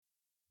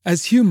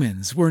As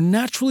humans, we're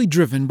naturally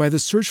driven by the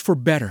search for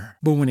better.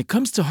 But when it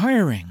comes to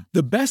hiring,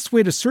 the best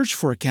way to search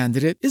for a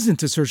candidate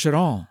isn't to search at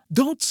all.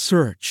 Don't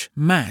search,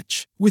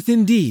 match with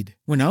Indeed.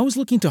 When I was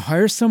looking to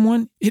hire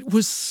someone, it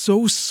was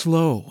so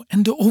slow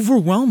and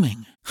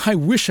overwhelming. I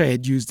wish I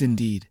had used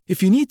Indeed.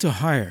 If you need to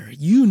hire,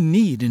 you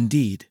need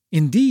Indeed.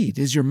 Indeed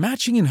is your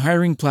matching and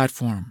hiring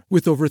platform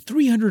with over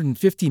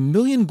 350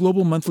 million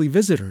global monthly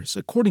visitors,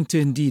 according to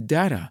Indeed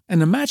data,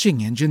 and a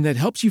matching engine that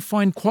helps you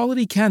find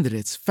quality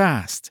candidates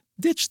fast.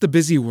 Ditch the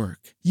busy work.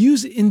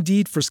 Use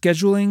Indeed for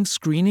scheduling,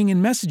 screening,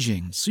 and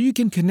messaging so you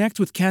can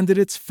connect with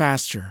candidates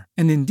faster.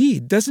 And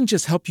Indeed doesn't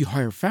just help you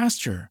hire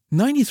faster.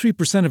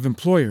 93% of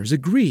employers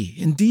agree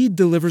Indeed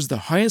delivers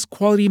the highest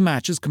quality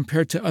matches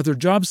compared to other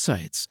job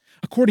sites,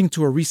 according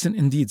to a recent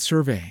Indeed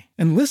survey.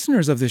 And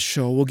listeners of this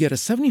show will get a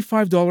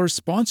 $75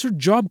 sponsored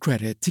job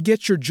credit to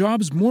get your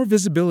jobs more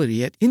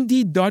visibility at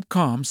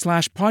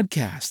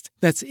Indeed.com/podcast.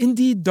 That's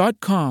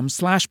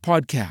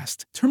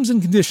Indeed.com/podcast. Terms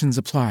and conditions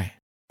apply.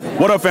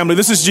 What up, family?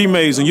 This is G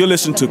Mays, and you're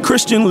listening to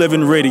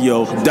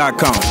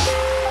ChristianLivingRadio.com.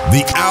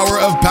 The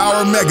Hour of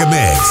Power Mega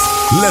Mix.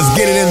 Let's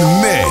get it in the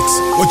mix.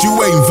 What you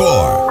waiting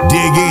for?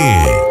 Dig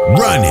in.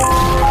 Run it.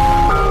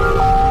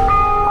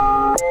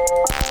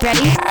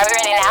 Ready? Are we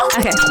ready now?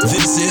 Okay.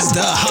 This is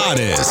the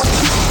hottest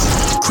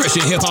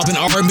Christian hip hop and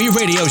R&B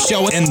radio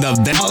show in the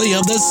Valley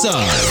of the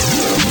Sun.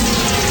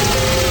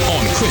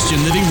 On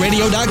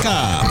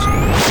ChristianLivingRadio.com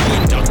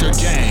with Dr.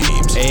 James.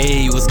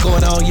 Hey, what's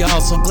going on, y'all?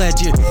 So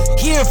glad you're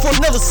here for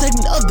another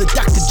segment of the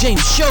Dr.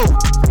 James Show.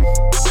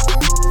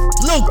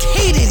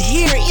 Located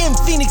here in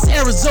Phoenix,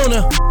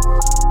 Arizona.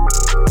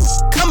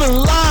 Coming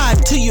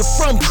live to you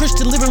from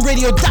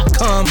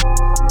ChristianLivingRadio.com,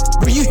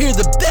 where you hear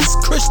the best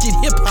Christian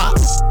hip-hop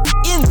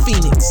in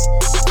Phoenix.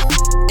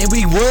 And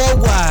we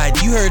worldwide.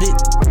 You heard it.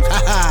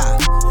 Haha.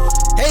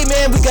 Hey,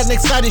 man, we got an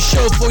exciting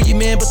show for you,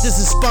 man, but this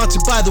is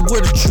sponsored by the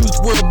Word of Truth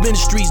World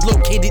Ministries,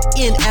 located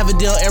in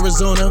Avondale,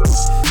 Arizona,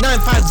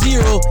 950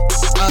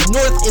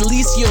 North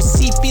Eliseo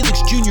C.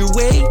 Felix Jr.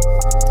 Way,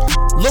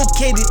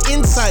 located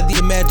inside the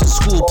Imagine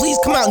School. Please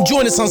come out and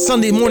join us on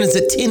Sunday mornings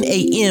at 10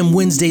 a.m.,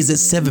 Wednesdays at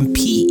 7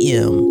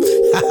 p.m.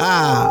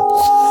 Haha.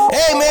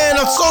 Hey, man,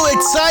 I'm so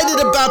excited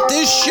about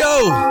this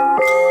show.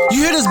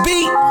 You hear this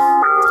beat?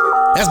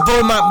 That's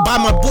by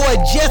my boy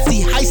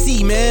Jesse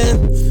Heisey,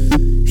 man.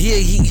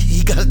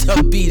 He got a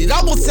tough beat. It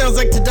almost sounds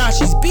like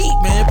Tedashi's beat,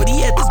 man, but he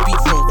had this beat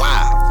for a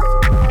while.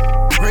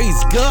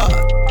 Praise God.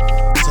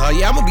 So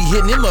yeah, I'm gonna be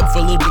hitting him up for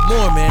a little bit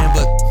more, man.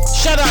 But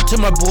shout out to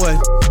my boy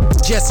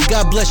Jesse.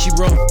 God bless you,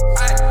 bro.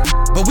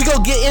 But we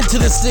gonna get into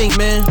this thing,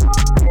 man.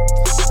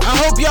 I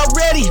hope y'all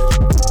ready.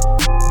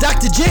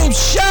 Dr. James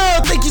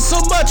Show, thank you so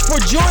much for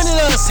joining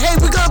us. Hey,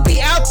 we're gonna be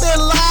out there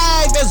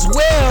live as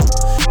well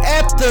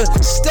at the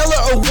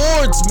Stellar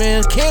Awards,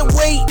 man. Can't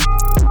wait.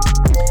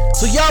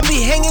 So y'all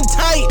be hanging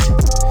tight.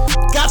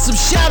 Got some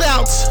shout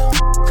outs.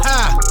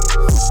 Ha.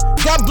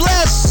 God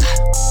bless.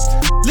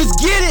 Let's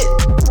get it.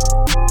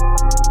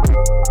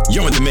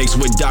 You're in the mix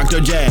with Dr.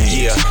 James.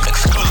 Yeah.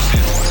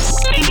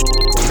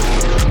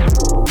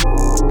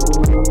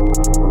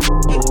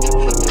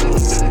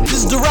 This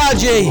is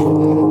Daraje.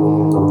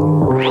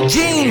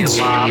 James.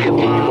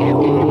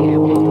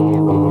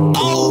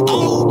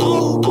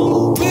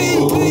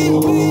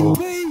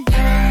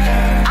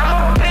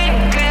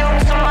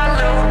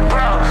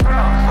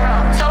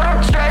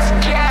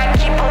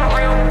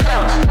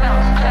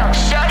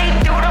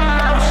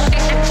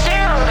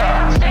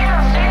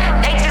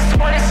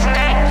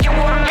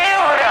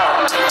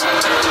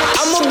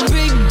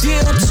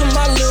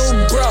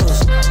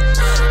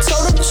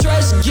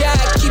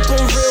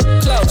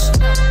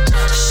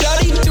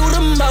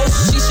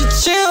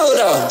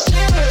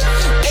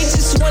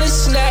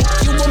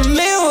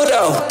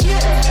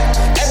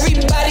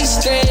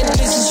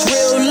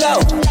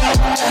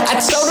 I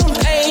told them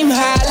aim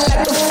high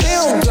like a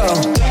field goal.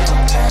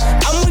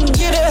 I'ma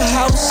get a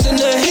house in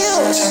the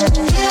hills,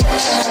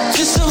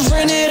 just to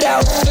rent it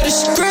out for the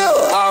skrill.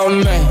 Oh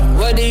man,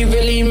 what he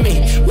really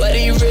mean? What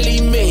he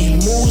really mean?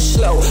 Move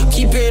slow,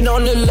 keep it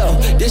on the low.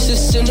 This is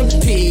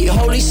Centipede,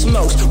 holy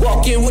smokes,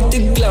 walking with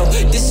the glow.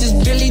 This is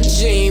Billie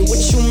Jean,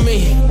 what you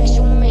mean?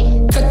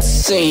 Cut the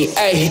scene,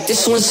 ayy,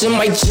 this one's in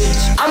my jeans.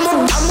 I'm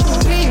a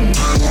big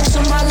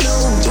to my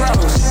little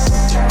bros,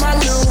 my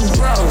little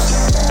bros.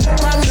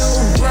 My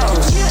little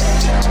bros,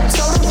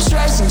 told them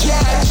trust,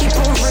 yeah, keep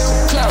them real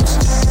close,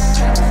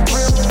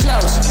 real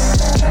close,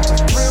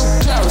 real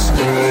close.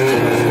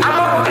 I'm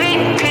a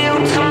big deal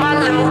to my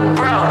little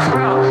bros,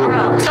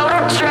 told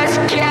them trust,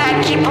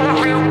 yeah, keep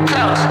them real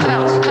close.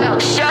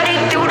 Shorty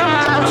do the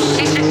most,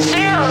 she should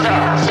chill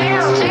though.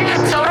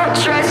 Told them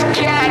trust,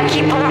 yeah,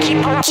 keep them.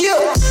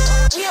 Yeah.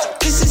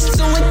 This is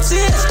too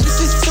intense, this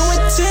is too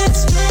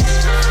intense.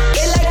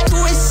 They like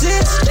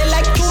coincidence, they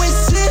like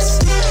coincidence.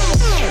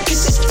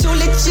 This is too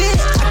legit,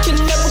 I can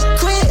never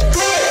quit.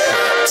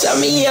 Tell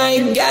me I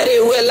ain't got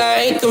it, well I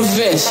ain't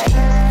convinced.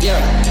 Yeah,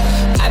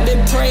 I've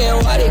been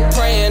praying while they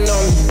praying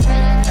on me.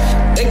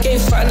 They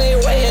can't find their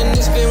way and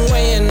it's been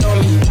weighing on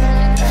me.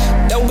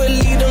 Don't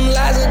believe them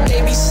lies that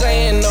they be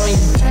saying on you.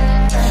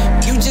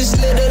 You just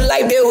live a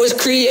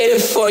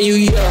created for you,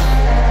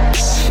 yeah.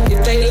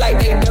 If they like,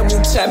 they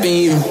double tapping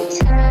you.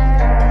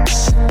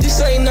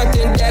 This ain't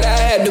nothing that I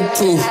had to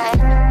prove.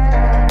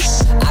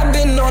 I've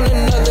been on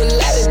another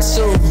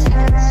latitude,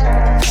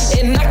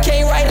 and I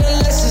can't write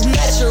unless it's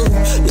natural.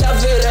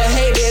 Love it or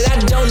hate it,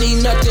 I don't need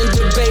nothing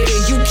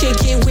debated. You can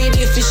get with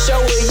it for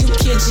sure, you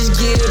can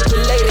just get it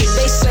belated.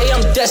 They say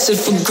I'm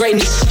destined for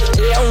greatness,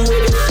 yeah, I'm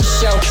with it for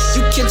sure.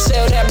 You can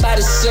tell that by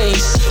the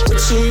scenes. What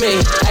you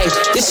mean? Hey,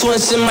 this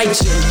one's in my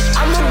gene.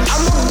 I'm a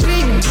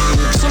big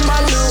to my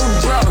little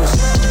bros,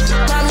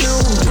 my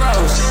little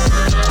bros,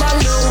 my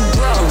little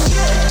bros.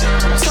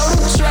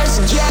 Total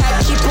trust, yeah,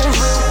 keep them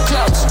real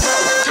close,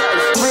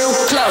 real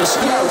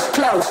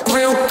close,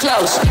 real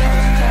close.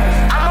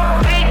 I'm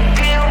a big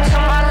deal to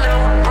my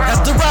little bros.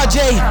 That's the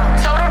Rajay.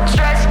 Total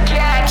trust,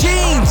 yeah,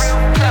 Jeans.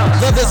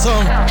 Love that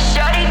song.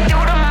 Shorty do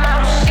the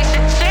most, she's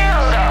a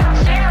chill though.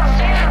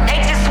 They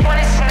just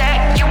wanna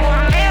snack you a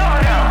meal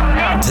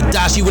though.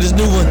 Tadashi with his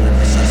new one.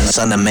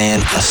 Son of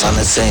Man, Son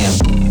of Sam.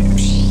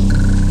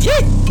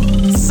 Yeah,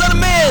 Son of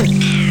Man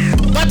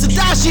by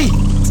Tadashi.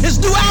 His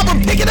new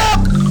album, pick it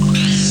up.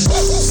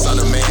 Son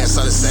of Man,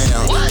 Son of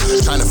Sam.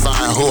 Trying to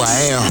find who I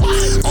am.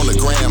 On the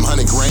gram,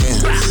 100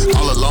 grand.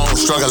 All alone,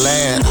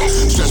 struggling.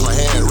 Stretch my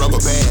hand, rubber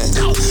band.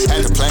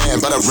 Had the plan,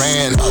 but I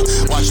ran.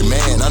 Watch your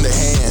man,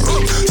 underhand.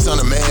 Son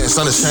of Man,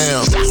 Son of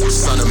Sam.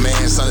 Son of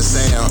Man, Son of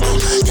Sam.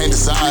 Can't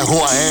decide who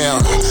I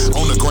am.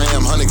 On the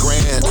gram, 100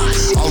 grand.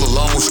 All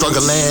alone,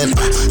 struggling.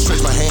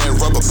 Stretch my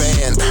hand, rubber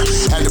band.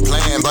 Had the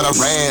plan, but I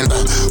ran.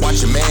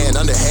 Watch your man,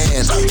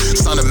 underhand.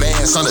 Son of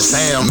Man, Son of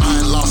Sam.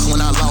 Mine lost when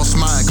I lost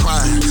mine,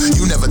 crying.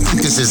 You never think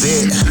this is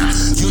it.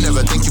 You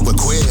never think you would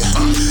quit.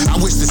 I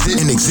wish this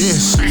didn't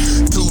exist.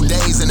 2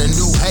 days in a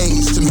new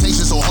haze.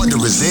 Temptation so hard to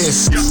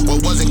resist.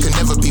 What wasn't could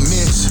never be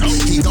missed.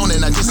 He gone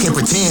and I just can't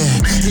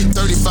pretend. Hit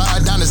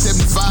 35 down to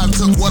 75.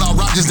 Took what all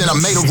Rogers, then I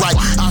made it right.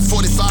 I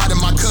 45 and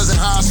my cousin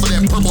highs for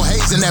that purple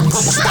haze and that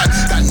purple sprite.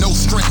 Got no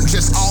strength,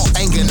 just all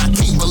anger, and I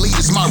can't believe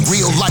it's my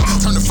real life.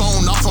 Turn the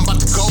phone off, I'm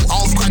about to go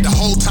off. Cried the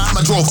whole time,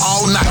 I drove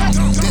all night.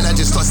 Then I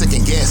just start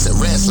second guessing,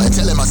 wrestling,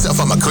 telling myself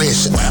I'm a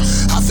Christian.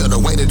 I feel the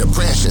weight of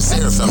depression,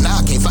 seraphim, now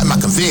I can't fight my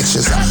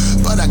convictions.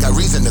 But I got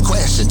reason to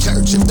question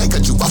church. If they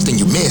cut you off, then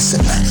you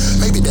missing.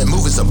 Maybe that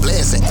move is a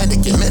blessing.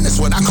 Etiquette, man, that's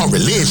what I call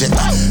religion.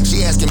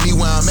 She asking me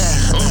where I'm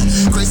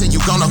at. Crazy, you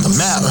gone off the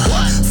map.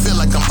 Feel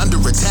like I'm under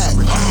attack.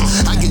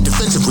 I get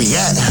defensive,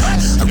 react.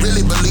 I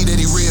really believe that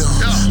he real,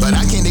 but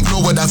I can't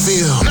ignore what I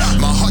feel.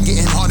 My heart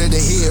getting harder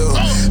to heal.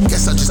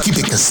 Guess I'll just keep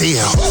it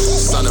concealed.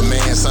 Son of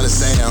Man, Son of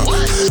Sam.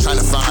 Trying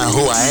to find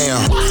who I am.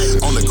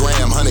 On the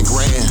gram, 100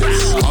 grand.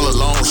 All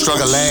alone,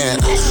 struggling.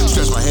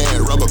 Stretch my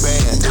hand, rubber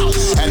band.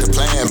 Had the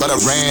plan, but I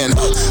ran.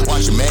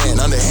 Watch your man,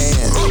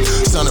 underhand.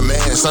 Son of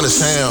Man, Son of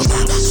Sam.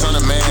 Son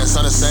of Man,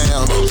 Son of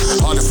Sam.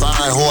 Hard to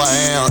find who I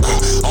am.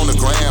 On the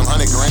gram,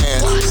 100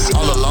 grand.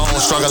 All alone,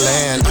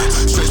 struggling.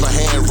 Stretch my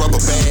hand,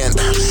 rubber band.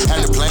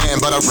 Had the plan,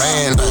 but I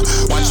ran.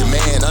 Watch your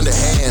man,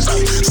 underhand.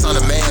 Son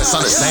of Man,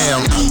 Son of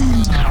Sam.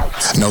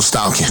 No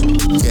stalking,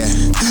 yeah,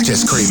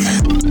 just creeping.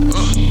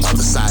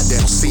 Other side, they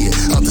don't see it.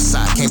 Other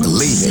side, can't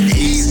believe it.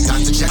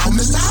 Dr. Jekyll,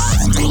 Mr.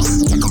 Hyde.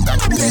 Come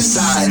back up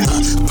inside.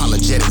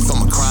 Apologetic for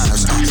my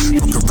crimes.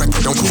 Broken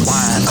record, don't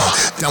rewind.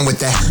 Done with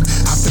that.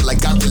 I feel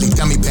like I really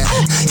done me back.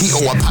 He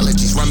owe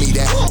apologies, run me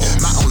that.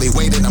 My only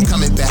way that I'm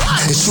coming back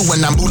is you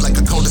when I move like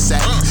a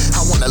cul-de-sac.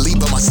 I wanna leave,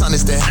 but my son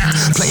is there.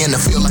 Playing the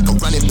field like a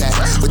running back.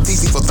 With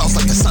these evil thoughts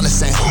like the son of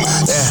Sam.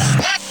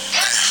 Yeah.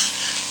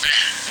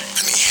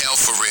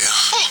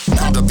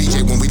 Called up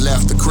BJ when we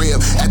left the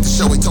crib. At the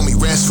show, he told me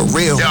rest for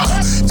real.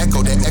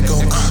 Echo that echo.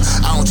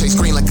 I don't chase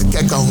green like a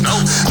gecko.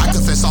 I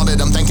confess all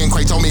that I'm thinking.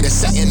 Craig told me to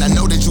set in. I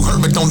know that you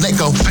heard, but don't let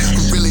go.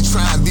 I'm really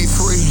trying to be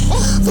free,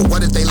 but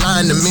what if they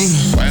lying to me?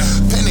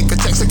 Panic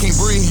attacks, I can't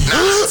breathe.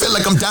 Feel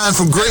like I'm dying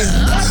from grief.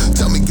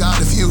 Tell me,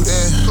 God, if you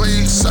there.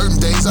 Certain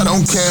days I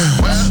don't care.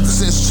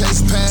 Since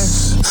Chase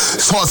passed,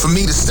 it's hard for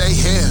me to stay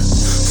here.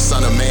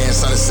 Son of Man,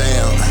 Son of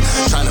Sam.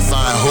 Trying to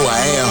find who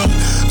I am.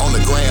 On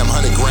the gram,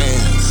 100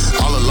 grand.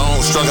 All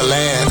alone,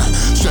 struggling.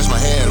 Stretch my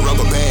hand,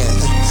 rubber band.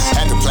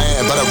 Had the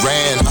plan, but I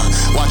ran.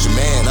 Watch your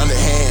man,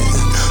 underhand.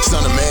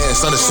 Son of Man,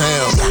 Son of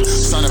Sam.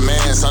 Son of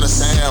Man, Son of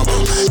Sam.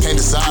 Can't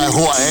decide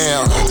who I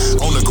am.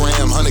 On the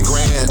gram, 100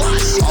 grand.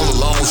 All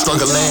alone,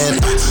 struggling.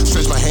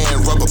 Stretch my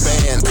hand, rubber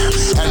band.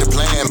 Had the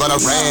plan, but I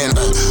ran.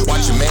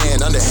 Watch your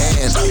man,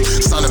 underhand.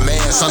 Son of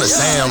Man, Son of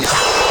Sam.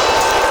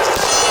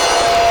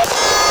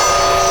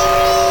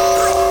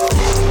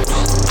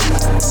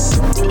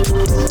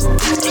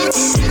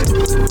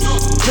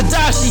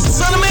 Tadashi,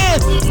 Son of Man.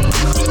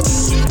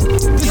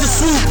 This is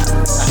Swoop.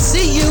 I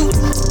see you.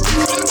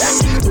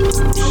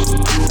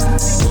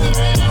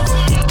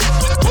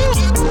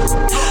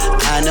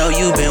 I know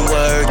you've been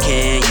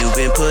working, you've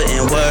been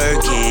putting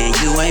work in.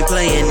 You ain't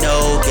playing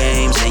no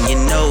games, and you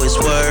know it's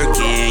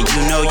working.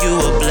 You know you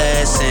a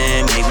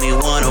blessing, make me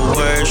wanna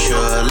worship.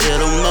 A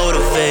little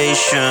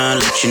motivation,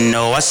 let you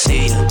know I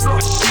see you.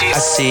 I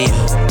see you.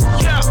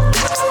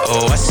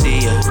 Oh, I see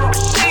you.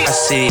 I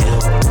see you.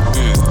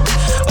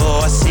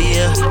 Oh, I see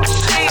you.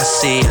 I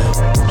see you.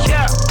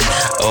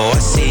 Oh, I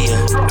see ya.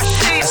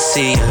 I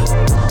see ya.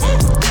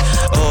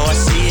 Oh, I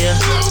see ya.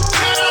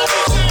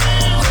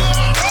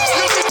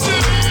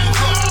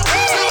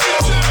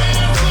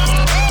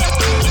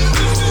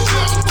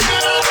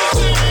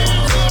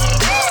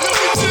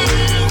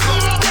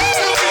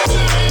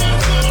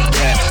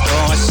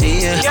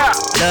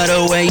 Love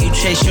the way you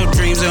chase your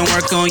dreams and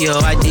work on your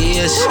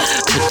ideas.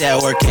 Put that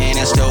work in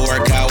and still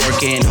work out,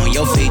 working on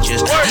your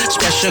features.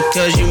 Special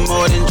cause you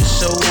more than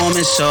just a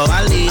woman, so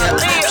I leave.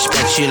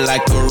 Respect you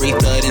like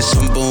Aretha, then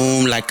some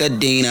boom like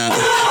Adina.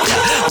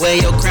 Wear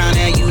your crown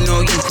and you know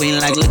you queen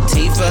like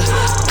Latifah.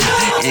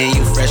 And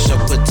you fresh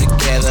up put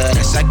together,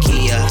 that's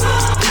IKEA.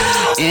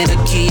 In a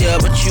Kia,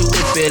 but you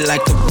whip it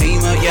like a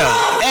Beamer, yeah.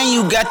 And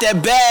you got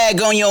that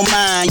bag on your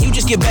mind. You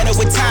just get better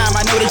with time.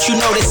 I know that you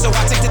know this, so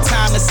I take the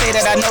time to say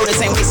that I know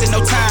this. Ain't wasting no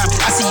time.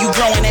 I see you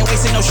growing, ain't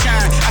wasting no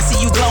shine. I see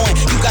you glowing.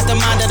 You got the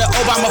mind of the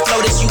Obama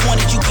flow. This you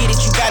want it, you get it,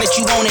 you got it,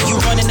 you own it. You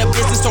running the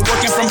business, so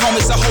working from home.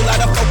 It's a whole lot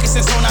of focus,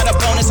 and so not a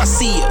bonus. I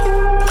see you.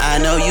 I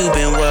know you've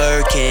been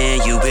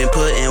working, you've been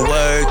putting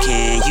work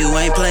in. You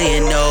ain't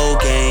playing no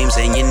games,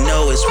 and you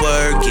know it's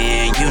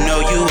working. You know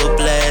you a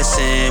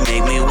blessing,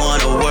 make me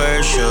wanna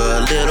worship.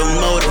 A little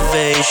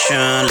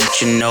motivation,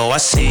 let you know I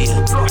see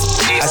you.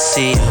 I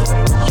see you.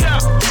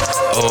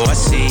 Oh, I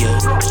see you.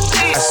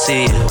 I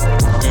see you.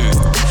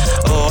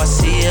 Oh, I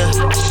see you.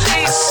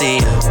 I see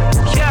you.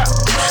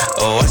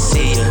 Oh, I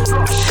see you.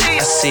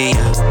 I see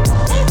you.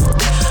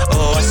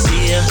 Oh, I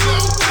see you.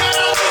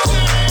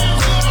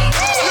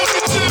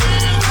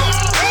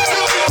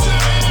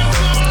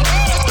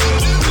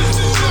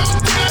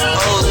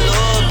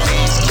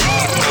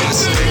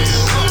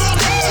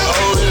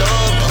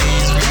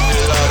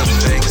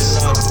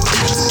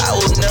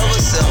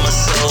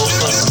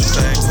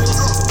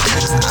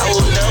 I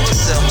will never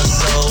sell my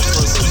soul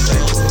for some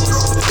fame.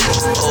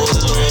 Oh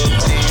Lord,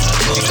 please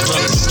keep me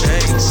from the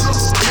snakes.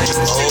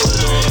 Oh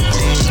Lord,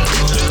 please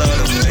keep me a lot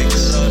of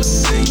fakes.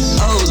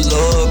 Oh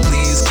Lord,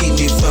 please keep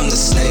me from the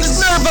snakes.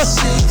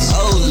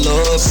 Oh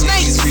Lord,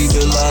 please read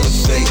a lot of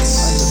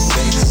fakes.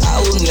 I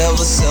will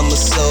never sell my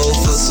soul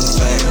for some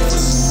fame.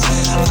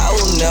 I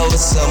will never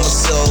sell my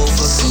soul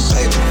for some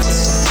paper.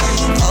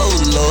 Oh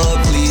Lord,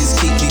 please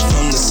keep me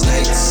from the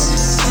snakes.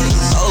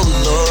 Oh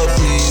Lord,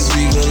 please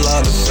read a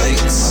lot of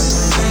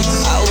fakes.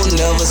 I will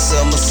never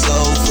sell my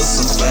soul for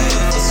some fame.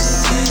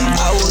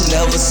 I will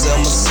never sell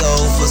my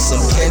soul for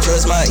some. Can't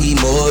trust my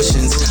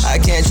emotions, I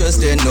can't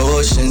trust their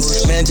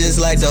notions. Man, just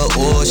like the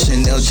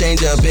ocean, they'll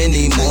change up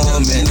any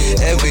moment.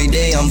 Every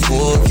day I'm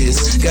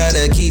focused,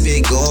 gotta keep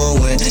it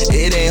going.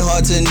 It ain't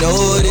hard to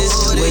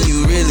notice when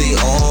you really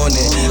on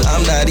it.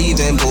 I'm not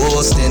even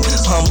boasting,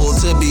 humble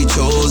to be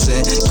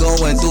chosen.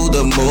 Going through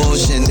the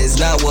motion, it's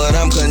not what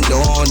I'm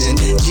condoning.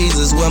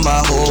 Jesus, where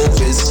my hope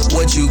is,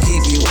 what you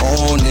keep you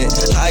on it.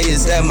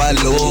 Highest at my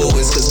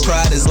lowest, cause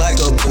pride is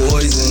like a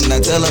poison. I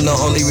tell him the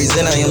only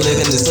reason I am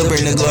living is to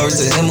bring the glory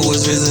to him who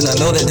is risen. I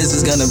know that this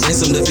is gonna bring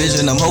some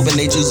division. I'm hoping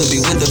they choose to be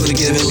with the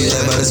forgiven. Be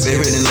led by the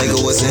Spirit and let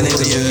go what's in it.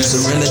 Cause when you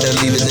surrender, that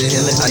leave it to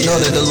healing. I know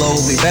that the Lord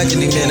will be back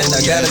any minute.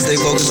 I gotta stay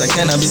focused, I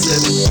cannot be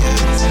slipping.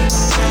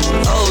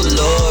 Oh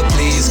Lord,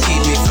 please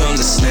keep me from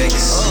the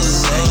snakes.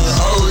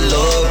 Oh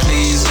Lord,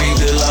 please read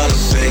a lot of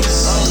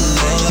fakes.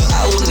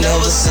 I will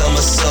never sell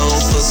my soul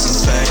for some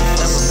fame.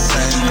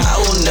 I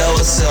will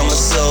never sell my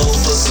soul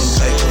for some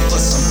paper.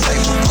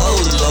 Oh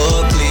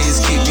Lord,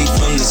 please keep me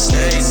from the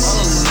snakes.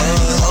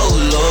 Oh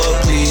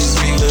Lord, please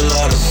read a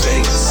lot of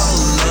fakes.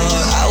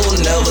 I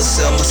will never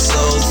sell my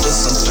soul for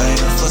some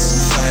fame.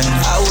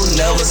 I will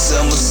never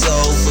sell my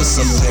soul for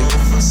some paper.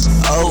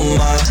 Oh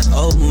my,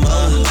 oh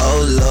my,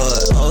 oh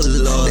Lord, oh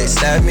Lord. They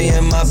stabbed me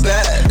in my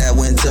back, that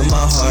went to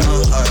my heart.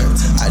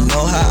 I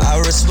know how I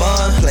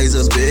respond, plays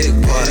a big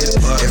part.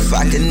 If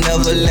I can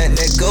never let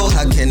that go,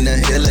 how can the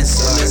healing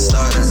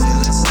start?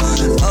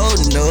 Oh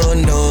no,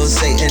 no,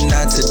 Satan,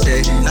 not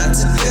today.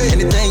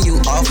 Anything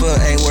you offer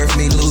ain't worth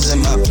me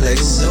losing my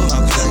place.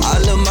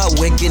 All of my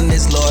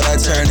wickedness, Lord, I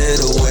turn it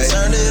away.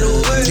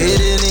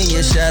 Hidden in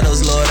your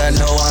shadows, Lord, I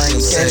know I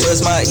am safe. Can't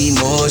trust my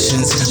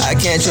emotions, I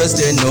can't trust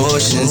their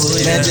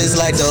notions. Man, just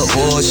like the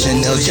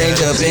ocean, they'll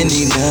change up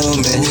any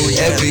moment.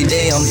 Every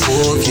day I'm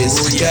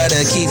focused,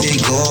 gotta keep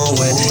it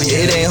going.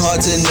 It ain't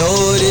hard to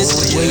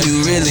notice when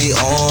you really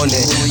on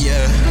it.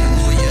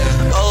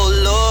 Oh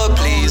Lord,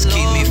 please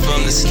keep me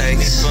from the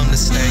snakes.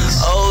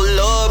 Oh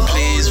Lord,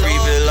 please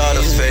reveal all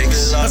the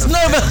fakes.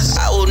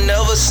 I will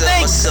never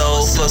sell my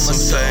soul for some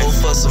fame.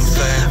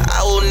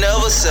 I will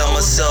never sell my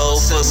soul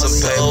for some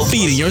paper.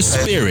 Feeding your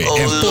spirit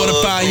and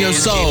fortifying your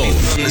soul.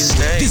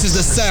 This is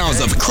the sounds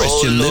of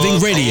Christian Living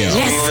Radio.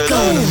 Let's go.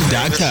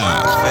 .com.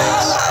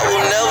 I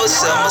will never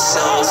sell my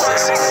soul for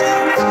some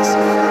fame.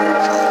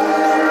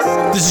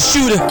 This is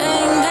Shooter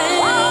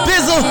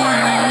Bizzle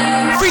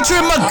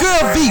featuring my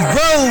girl V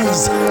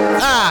Rose.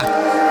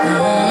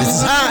 This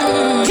is hot.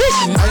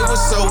 I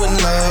was so in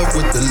love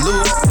with the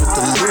loop.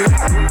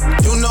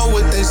 You know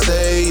what they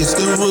say, it's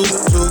the root.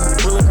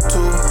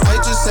 I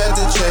just had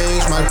to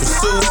change my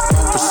pursuit.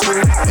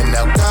 And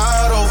now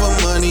God over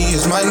money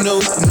is my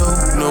new.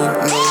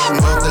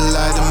 Both the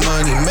lie the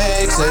money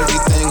makes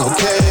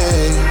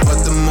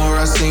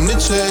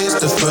chase,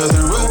 the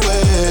further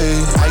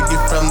away I get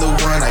from the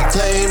one I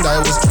claimed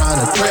I was trying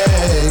to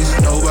praise.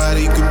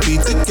 Nobody could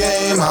beat the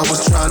game I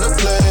was trying to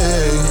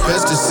play.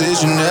 Best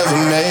decision ever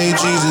made,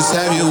 Jesus,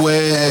 have your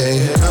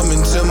way. Come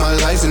into my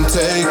life and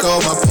take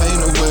all my pain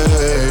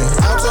away.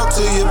 I'll talk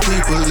to your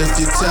people if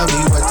you tell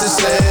me what to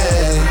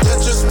say.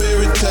 Let your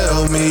spirit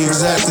tell me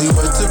exactly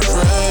what to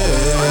pray.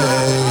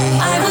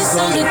 I was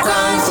on the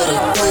grind for the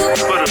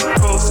truth.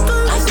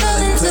 I fell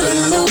into the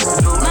loop.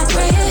 My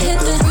prayer hit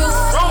the roof.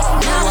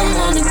 Now I'm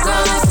on the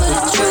grind for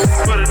the truth.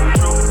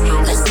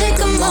 Let's take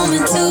a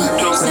moment to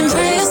send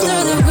prayers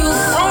through the roof.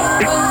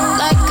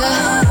 Like a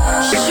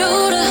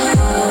shooter.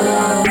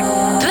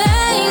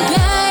 Bang,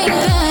 bang,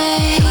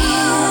 bang.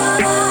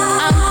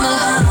 I'm a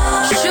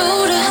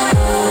shooter.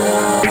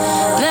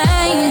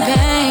 Bang,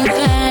 bang,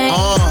 bang.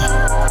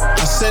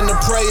 I send a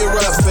prayer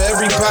up for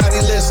everybody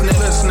listening.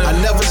 I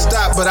never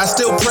stop, but I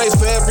still pray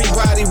for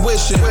everybody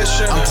wishing.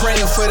 I'm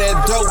praying for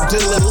that dope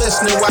dealer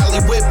listening while he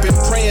whipping.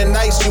 Praying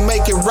nice, you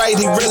make it right.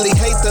 He really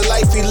hate the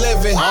life he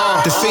living.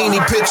 The fiend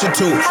he picture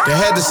to, that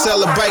had to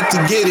sell a bike to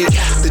get it.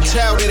 The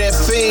child of that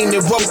fiend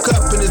that woke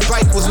up and his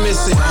bike was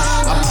missing.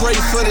 I pray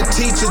for the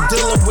teacher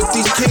dealing with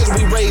these kids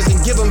we raising.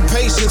 Give them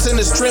patience and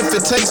the strength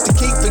it takes to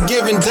keep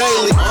forgiving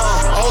daily.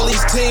 All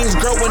these teens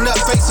growing up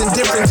facing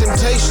different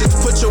temptations.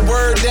 Put your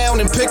word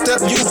down and picked up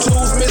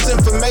YouTube's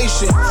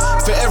misinformation.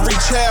 For every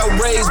child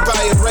raised by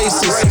a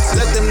racist,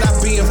 let them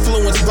not be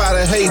influenced by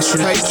the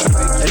hatred.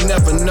 They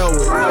never know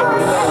it.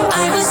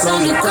 I was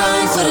on the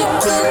grind for the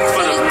truth.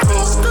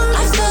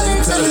 I fell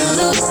into the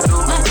loop.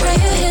 My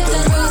prayer hit the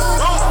roof.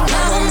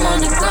 Now I'm on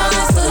the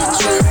grind for the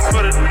truth.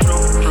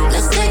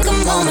 Let's take a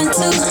moment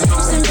to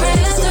send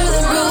prayers through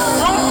the roof.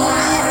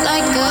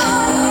 Like a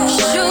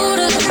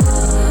shooter.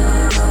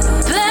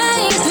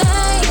 Bang,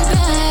 bang,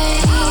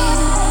 bang.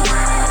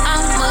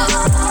 I'm a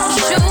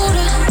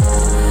shooter.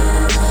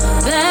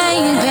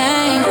 Bang,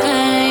 bang,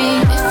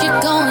 bang. If you're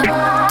going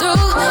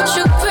through,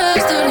 shoot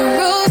prayers through the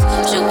roof.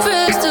 Shoot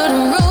prayers through the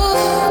roof.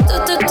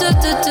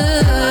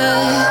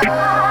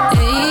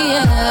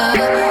 Yeah,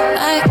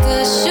 like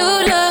a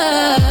shooter.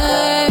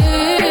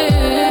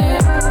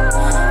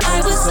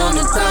 I was on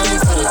the grind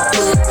for the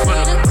truth.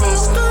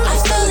 I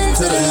fell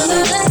into the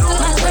loop.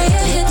 My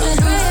prayer hit the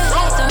roof.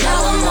 Now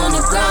I'm on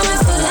the grind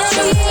for the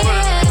truth.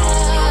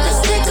 Let's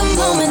take a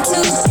moment to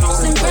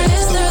send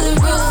prayers through the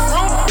roof.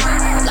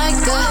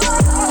 Like a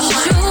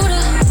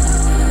shooter.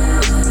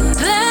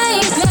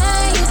 Bang,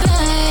 bang,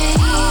 bang.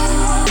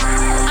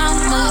 I'm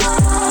a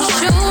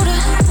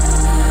shooter.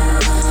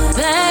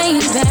 Bang,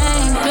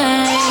 bang,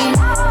 bang.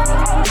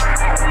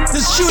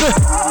 This shooter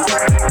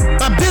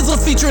by Bizzle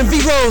featuring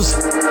V-Rose.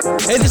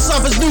 Hey, this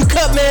off his new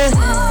cut, man.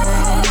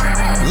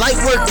 Light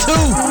work 2.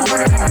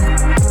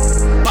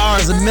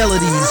 Bars and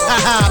melodies.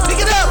 Haha, pick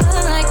it up.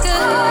 Like a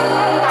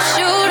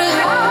shooter.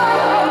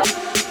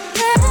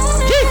 Bang,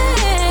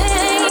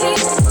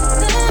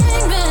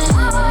 bang.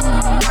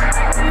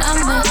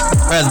 I'm a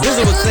As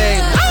Bizzle was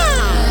saying,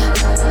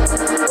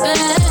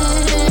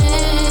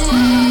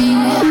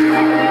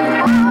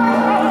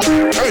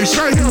 Hey,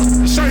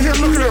 Shay here,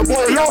 look at that,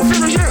 boy. Y'all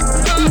finished yet?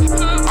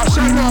 I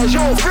say now, is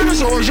y'all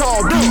finished or is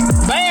y'all done?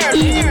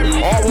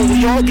 All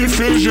when y'all get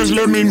finished, just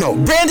let me know.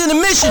 Brandon the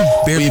Mission.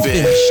 We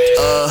been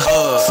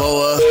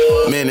for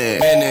a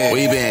minute.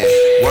 We been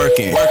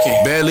working,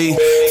 barely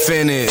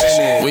finished.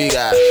 We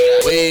got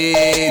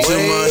way too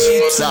much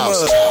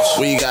sauce.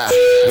 We got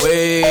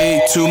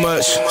way too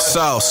much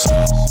sauce.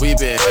 We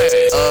been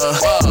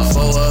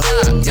for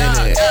a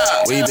minute.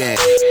 We been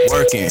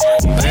working,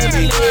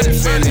 barely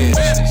finished.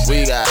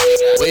 We got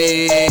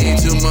way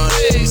too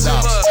much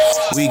sauce.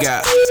 We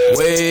got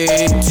way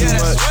too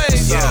much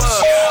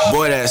sauce.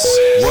 Boy, that's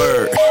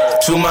word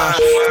to my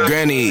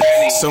granny.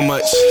 So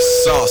much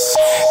sauce,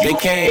 they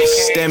can't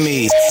stand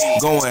me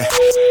going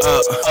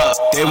up.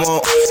 They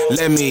won't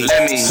let me.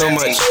 So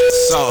much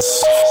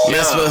sauce,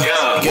 that's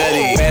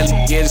spaghetti.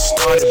 Barely getting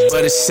started,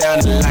 but it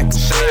sounded like a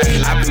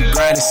shame. I've been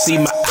grinding, see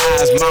my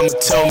eyes. Mama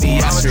told me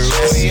I should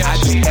rest. I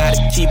just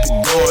gotta keep it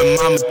going.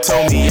 Mama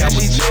told me I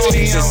was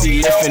next. Since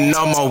he lifting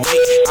all my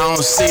weight, I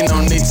don't see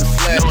no need to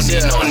flex.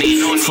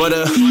 For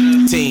the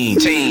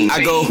team,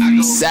 I go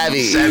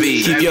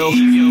savvy. Keep your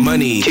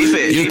money,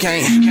 you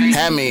can't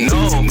have me.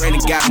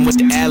 Brandon got him with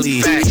the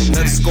alley.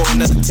 Another score,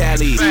 another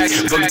tally.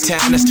 Boogie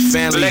Town, that's the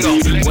family.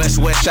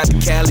 West, shot to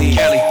Cali.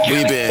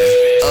 We been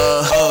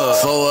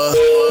for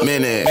a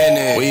minute.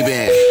 We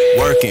been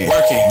working,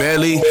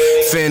 barely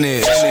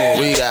finished.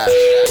 We got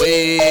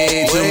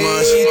way too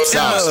much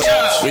sauce.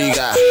 We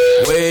got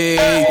way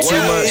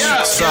too much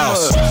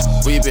sauce.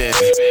 We been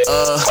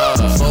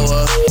for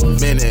a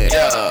minute.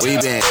 We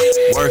been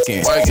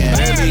working,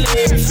 barely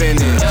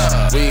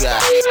finished. We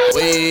got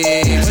way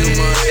too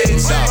much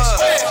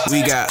sauce.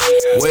 We got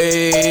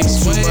way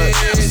too much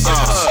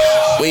sauce.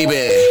 We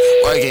been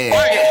working,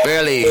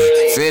 barely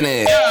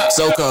finished.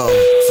 So cold,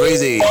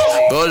 freezy,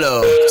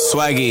 bolo,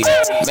 swaggy,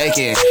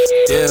 making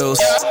deals,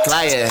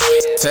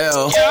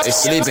 clientele, they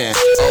sleeping.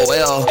 Oh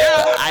well,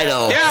 I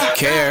don't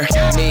care.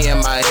 Me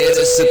and my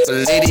hitters,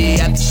 super lady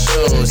at the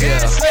shows,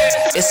 yeah.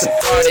 It's a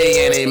party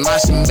and they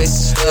moshing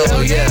bitches,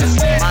 oh yeah.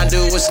 My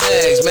dude, what's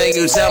next? Man,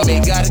 you tell me,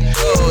 gotta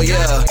go,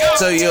 yeah.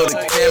 Toyota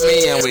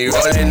Camry and we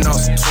rollin' on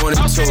some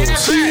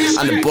 22s.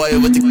 I'm the boy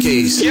with the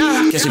keys.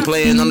 Catch me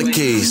playing on the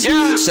keys.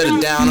 Shut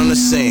it down on the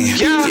scene.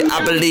 Yeah,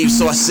 I believe,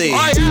 so I see.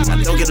 I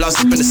don't get lost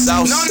up in the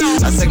sauce.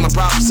 I take my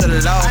problems to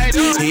the law.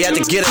 He had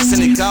to get us in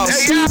the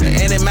cost.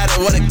 And it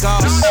matter what it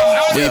costs.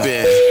 We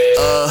been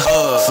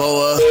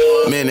for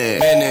a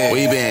minute.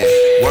 We been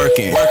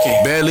working,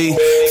 barely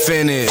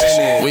finished.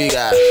 We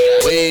got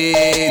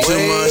way too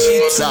much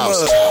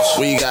sauce.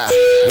 We got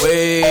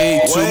way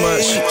too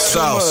much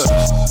sauce.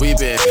 We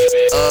been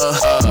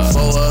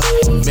for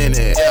a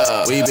minute.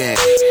 We been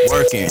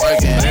working,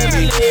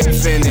 barely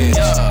finished.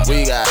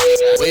 We got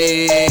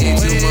way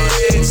too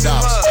much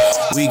sauce.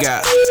 We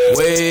got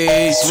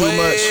way too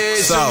much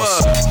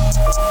sauce.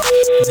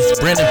 This is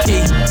Brandon P.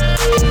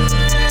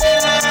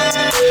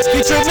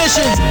 Feature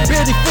Mission,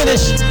 barely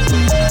finished.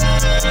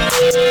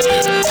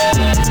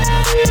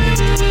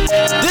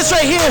 This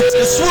right here,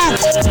 the Swoop,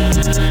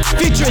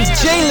 featuring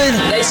Jalen.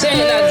 They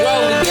saying I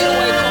drove the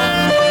getaway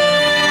car.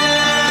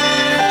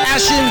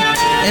 Ashen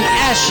and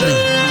Ashley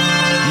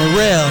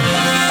Morel.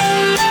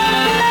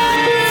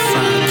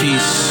 Find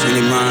peace,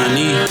 any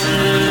money.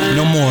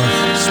 No more.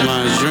 It's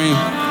my dream.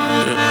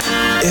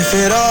 If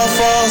it all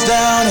falls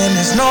down and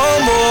there's no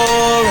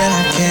more, and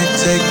I can't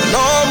take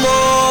no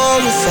more,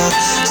 if I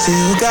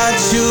still got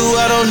you,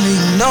 I don't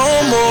need no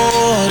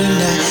more than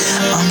that.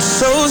 I'm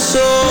so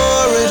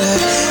sorry that,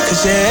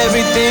 cause you're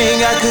everything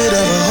I could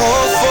ever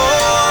hope for,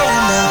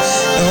 and I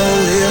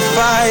know if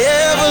I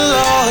ever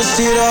lost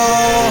it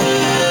all,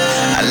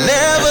 I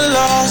never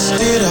lost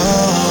it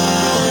all.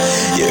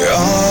 You're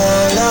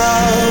all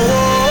I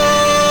want,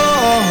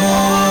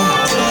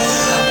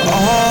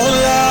 all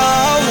I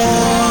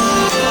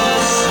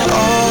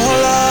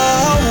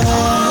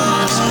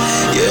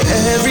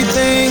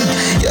everything,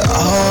 you're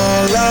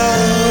all I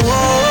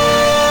want,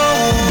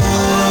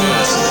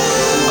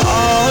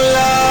 all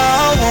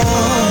I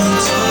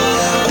want,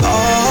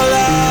 all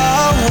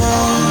I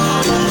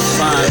want,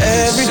 Fine,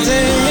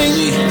 everything.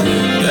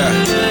 Yeah,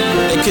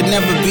 there could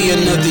never be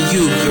another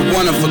you. You're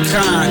one of a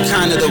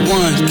kind of the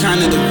one,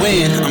 kind of the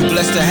win. I'm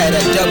blessed to have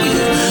that W,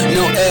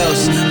 no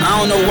else. I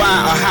don't know why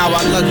or how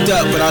I looked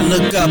up, but I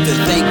look up and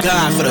thank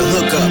God for the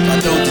hookup. I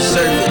don't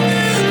deserve it.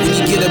 When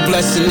you get a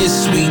blessing this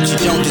sweet, you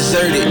don't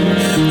desert it.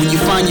 When you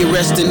find your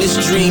rest in this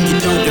dream, you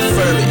don't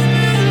defer it.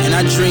 And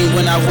I dream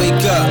when I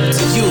wake up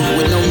to you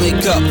with no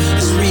makeup.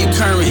 It's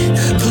reoccurring,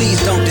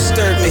 please don't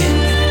disturb me.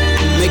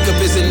 Makeup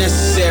isn't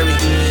necessary.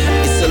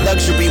 It's a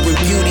luxury when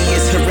beauty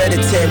is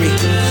hereditary.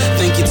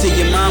 Thank you to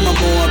your mama,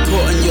 more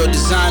important your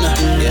designer.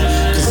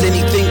 Yeah, cause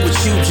anything with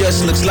you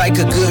just looks like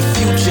a good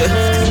future.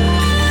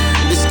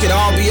 This could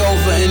all be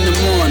over in the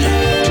morning.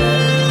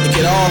 It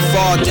could all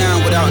fall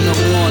down without no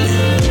warning.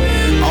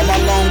 All my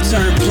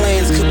long-term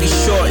plans could be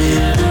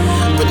shortened,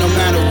 but no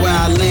matter where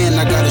I land,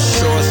 I got a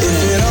sure thing.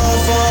 If it all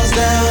falls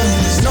down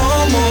and there's no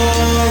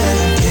more, and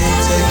I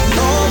can't take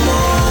no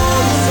more,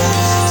 if I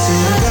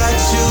still got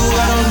you,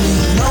 I don't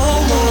need no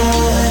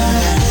more.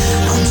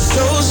 I'm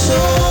so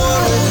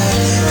sorry,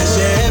 cause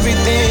you're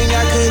everything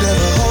I could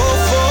ever hope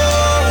for,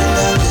 and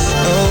I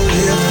know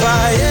if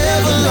I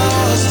ever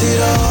lost it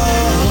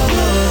all,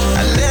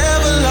 I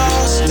never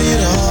lost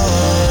it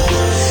all.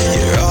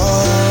 You're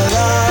all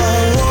I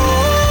want.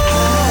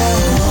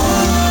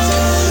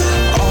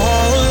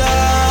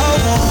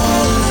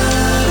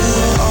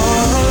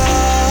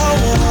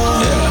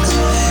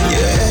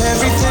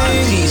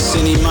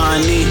 Any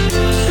money.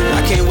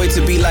 I can't wait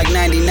to be like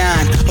 99,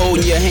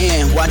 holding your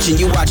hand, watching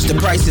you watch the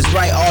prices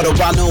right, all the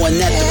while knowing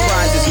that the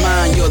prize is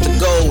mine. You're the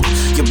gold,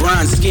 your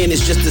bronze skin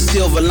is just a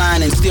silver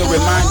lining. Still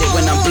reminded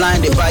when I'm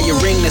blinded by your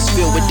ring that's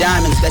filled with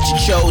diamonds that you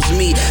chose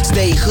me.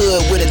 Stay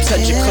hood with a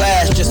touch of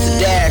class, just a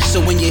dash,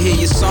 so when you hear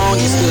your song,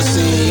 you still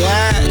sing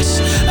yes.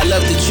 I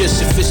love that you're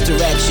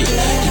sophisticated ratchet.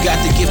 You got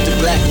the gift of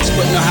blackness,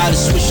 but know how to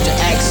switch the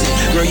accent.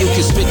 Girl, you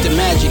can spit the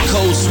magic,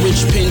 code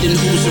switch, pending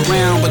who's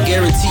around, but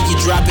guarantee you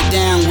drop it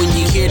down when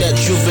you hear that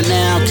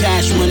juvenile.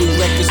 Cash Money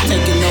Records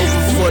taking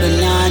over for the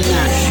 9-9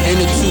 and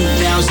the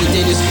 2000,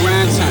 then it's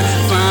grind time.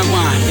 Fine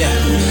wine,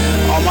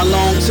 yeah. All my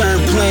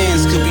long-term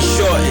plans could be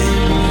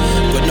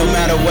shortened, but no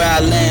matter where I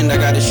land, I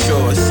got a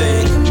sure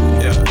thing.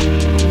 Yeah.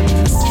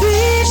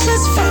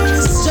 Speechless from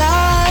the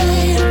start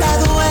by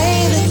the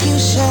way that you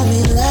show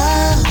me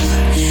love.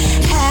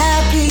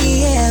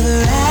 Happy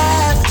ever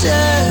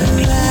after.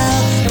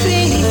 I'll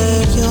be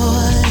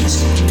yours.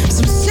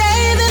 Some say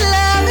that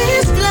love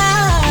is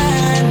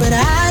blind, but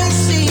I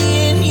see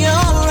in your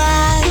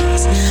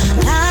eyes.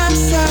 I'm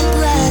so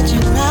glad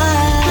you're mine.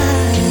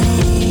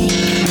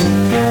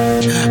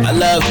 I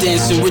love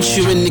dancing dancing with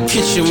you in the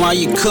kitchen while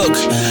you cook.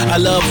 I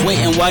love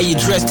waiting while you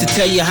dress to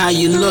tell you how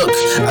you look.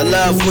 I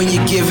love when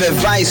you give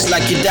advice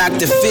like your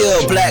Dr.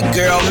 Phil. Black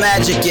girl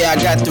magic, yeah, I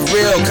got the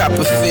real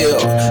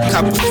Copperfield.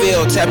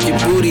 Copperfield, tap your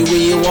booty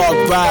when you walk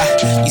by.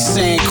 You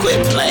saying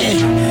quit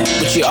playing,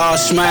 but you all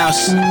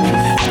smiles.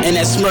 And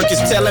that smirk is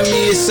telling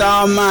me it's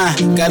all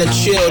mine. Gotta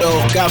chill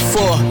though, got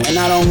 4 and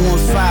I don't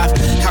want 5.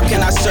 How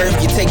can I serve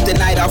you? Take the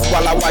night off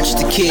while I watch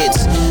the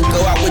kids.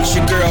 Go out with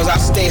your girls, I'll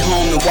stay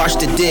home and wash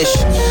the dish.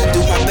 Do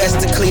my best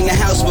to clean the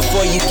house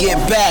before you get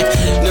back,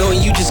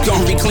 knowing you just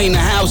gon' re-clean the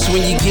house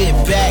when you get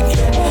back.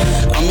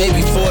 Or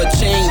maybe for a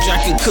change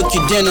I can cook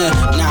your dinner.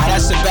 Nah,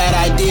 that's a bad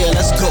idea,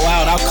 let's go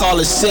out, I'll call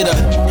a sitter.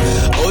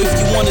 Or if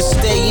you wanna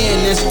stay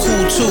in, that's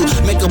cool too.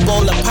 Make a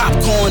bowl of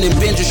popcorn and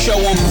binge a show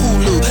on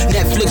Hulu,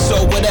 Netflix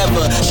or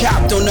whatever,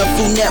 chopped on the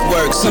Food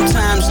Network.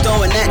 Sometimes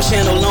throwing that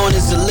channel on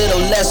is a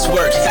little less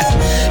work.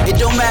 It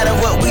don't matter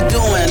what we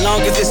doing,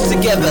 long as it's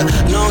together.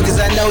 Long as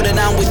I know that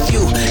I'm with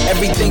you,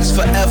 everything's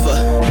forever.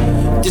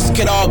 This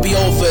could all be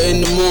over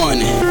in the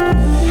morning.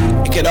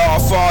 It could all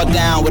fall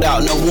down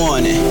without no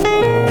warning.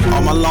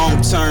 All my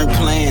long-term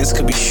plans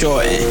could be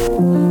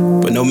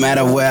shortened, but no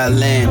matter where I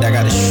land, I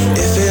gotta shoot.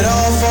 If it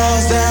all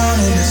falls down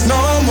and there's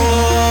no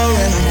more,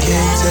 and I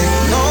can't take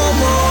no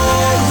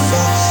more, if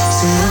I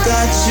still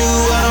got you,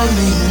 I don't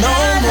need no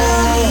more.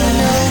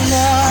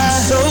 I'm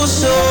so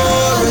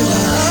sorry,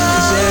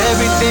 'cause you're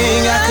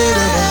everything I could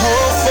ever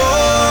hope for.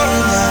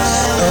 And I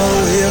know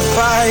if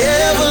I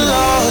ever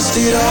lost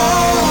it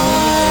all,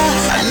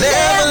 I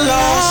never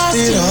lost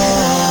it all.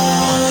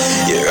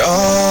 You're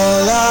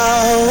all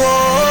I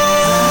want,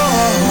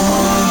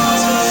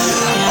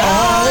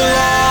 all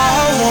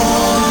I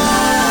want,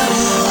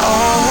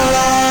 all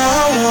I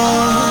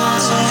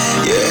want.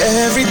 You're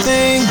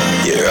everything,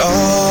 you're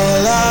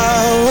all I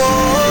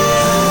want,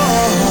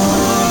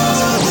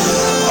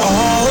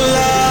 all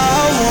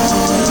I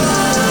want,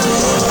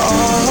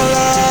 all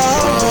I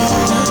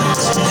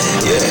want.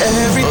 You're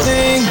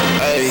everything.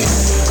 Hey,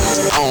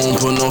 I don't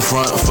put no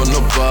front for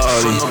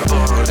nobody.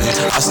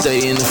 I stay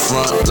in the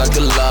front like a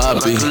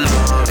lobby.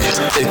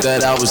 They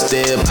thought I was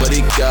dead, but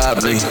he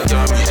got me.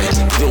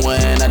 Even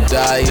when I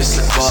die, it's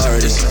a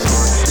party.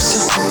 It's a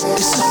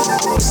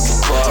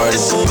party.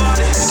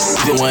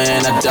 Even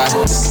when I die,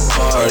 it's a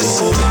party.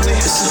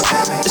 It's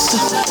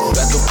a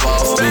back up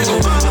off me.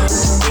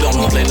 We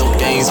don't play no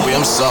games, babe,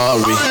 I'm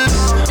sorry.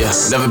 Yeah,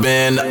 never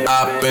been the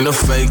op and a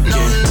faking.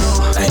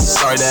 Ay,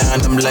 sorry that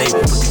I'm late,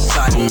 but the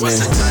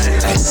timing.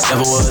 Ay,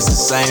 never was the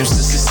same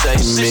since you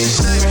saved me.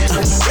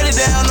 Ready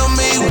down on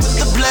me with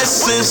the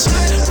blessings,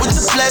 with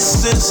the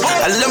blessings.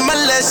 I learned my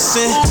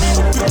lesson.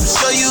 People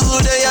show you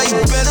who they are, you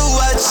better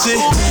watch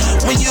it.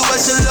 When you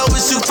watch the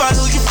lowest, you find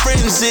who your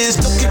friends is.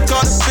 Don't get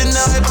caught up in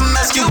the hype, I'm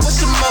asking what's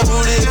your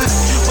motive.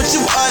 What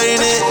you eyeing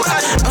it?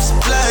 I'm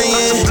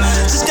supplying.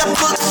 Just got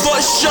booked for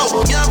a show,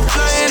 yeah, I'm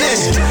flying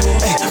it.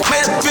 Ay,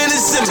 made up in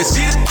his image,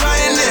 see the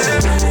client in.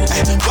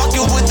 Ay,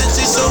 walking with the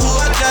G, so who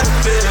I gotta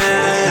fit.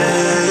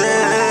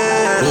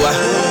 Who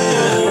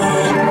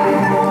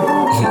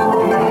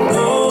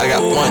I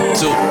got 1,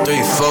 2,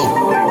 3, 4.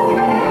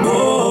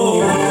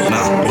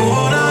 Nah.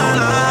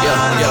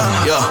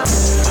 Yeah.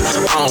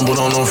 I don't put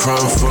on no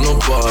front for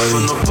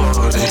nobody.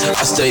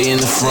 I stay in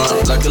the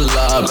front like a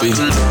lobby.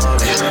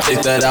 They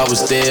thought I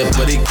was dead,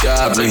 but he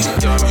got me.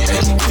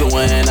 Even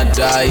when I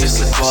die, it's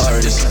a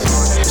party. It's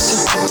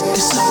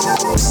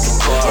a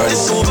party.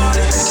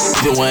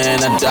 Even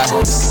when I die,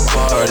 it's a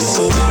party.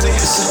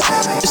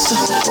 It's a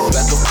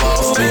back up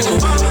off me.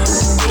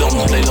 We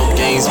don't play no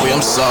games, babe,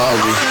 I'm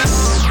sorry.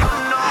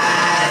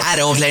 I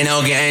don't play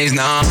no games,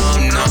 no.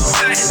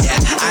 Yeah,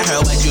 I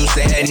heard what you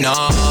said, no,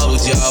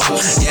 yo.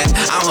 Yeah,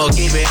 I'm gonna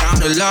keep it on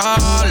the low. All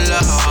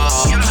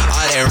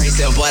that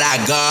racing, but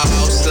I go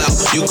slow.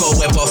 You go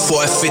whip a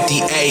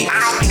 458.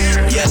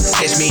 Yeah,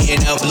 catch me in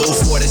a blue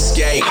Ford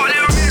Escape.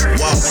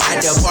 Whoa,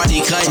 at the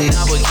party cutting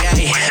up a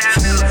gay.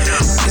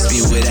 Just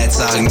be with that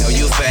talk, no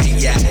you fake,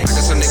 yeah. I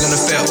got some nigga on the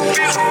field,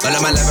 all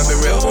of my life I've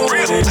been real.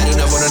 I do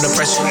not want under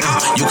pressure,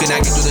 you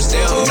cannot get through the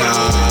steel,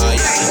 nah,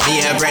 yeah.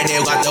 Me and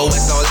Brandon got the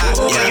West on lock,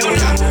 yeah.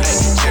 Hey,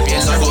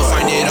 champion logo,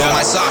 find it on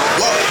my sock,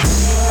 whoa.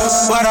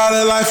 But I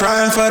live life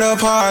running for the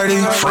party.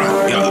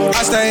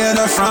 I stay in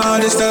the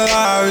front, it's the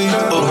lobby.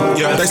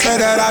 They say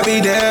that I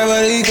be dead,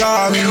 but he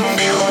got me.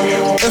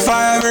 If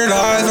I ever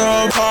die,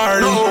 throw a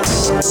party.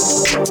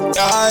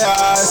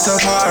 Yeah, it's a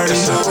party.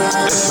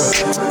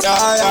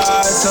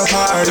 Yeah, it's a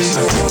party.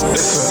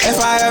 If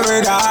I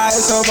ever die,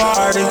 it's a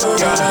party.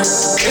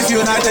 If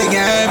you not the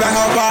game, back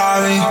up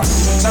on me.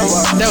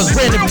 That was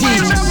Brandon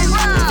Peach.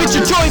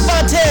 Feature Joey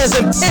Fontez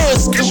and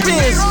Paris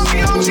Cabiz.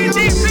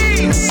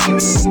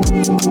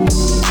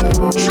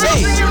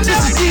 Hey, this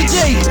is DJ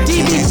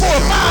DB45.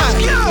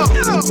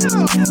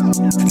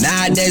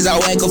 Nowadays I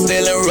wake up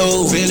feeling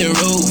rude.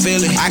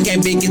 I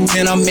can't be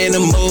content, I'm in the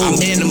mood.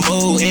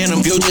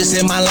 You just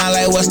hit my line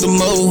like what's the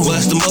move?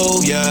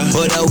 Yeah.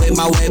 Put up with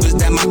my waivers,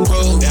 that my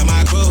crew.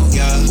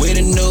 Yeah. With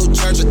a new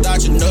church, I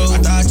thought you knew.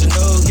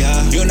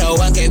 Yeah. You know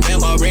I can't pay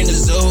my rent the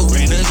zoo.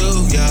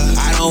 Yeah.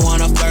 I don't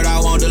wanna flirt, I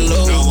want to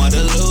lose.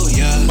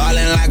 Yeah.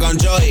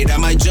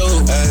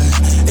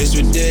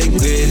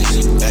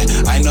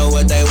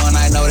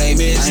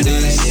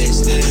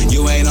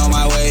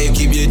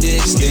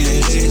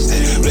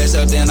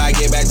 I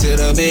get back to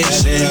the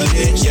mission.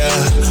 Yeah,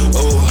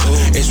 ooh,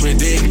 it's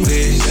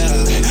ridiculous.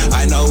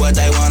 I know what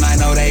they want, I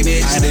know they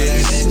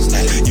business.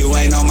 You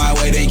ain't on my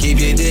way, then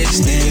keep your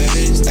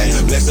distance.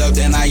 Bless up,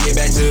 then I get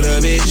back to the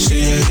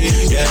mission.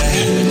 Yeah.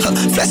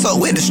 Flex up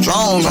with the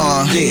strong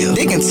arm.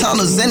 Digging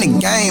tunnels in the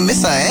game,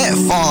 it's an ant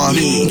farm.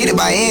 Get it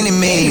by any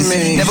means,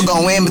 never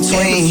go in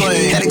between.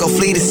 Had to go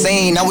flee the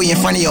scene, now we in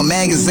front of your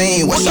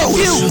magazine. What's your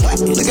view?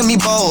 Look at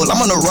me bold, I'm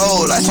on the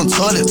road like some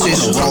toilet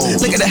tissue.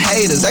 Look at the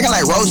haters, acting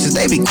like roaches,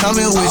 they be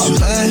coming with you.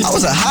 I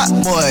was a hot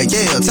boy,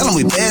 yeah, tell them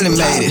we barely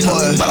made it.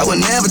 But I would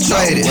never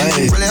trade it.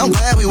 Really, I'm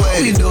glad we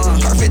waited.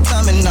 Perfect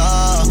timing,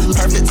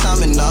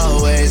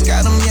 always.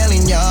 Got them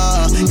yelling,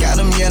 y'all.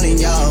 Got them yelling,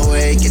 y'all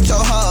way. Get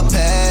your heart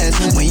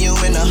passed when you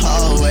in the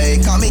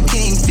hallway. Call me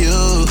King Few,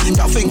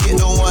 don't forget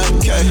the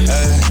 1K.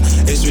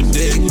 It's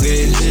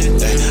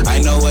ridiculous.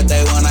 I know what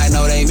they want, I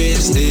know they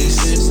miss this.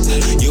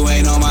 You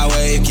ain't on my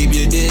way, keep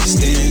your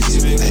distance.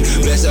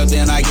 Bless up,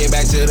 then I get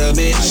back to the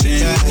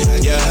mission.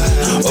 Yeah,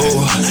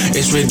 oh,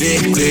 it's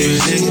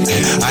ridiculous.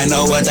 I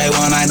know what they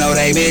want, I know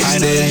they miss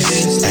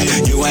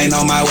this. You ain't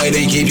on my way,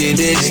 then keep your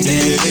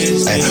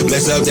distance.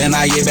 Bless up, then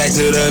I get back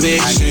to the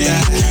mission.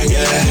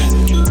 Yeah.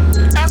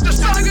 After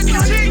song it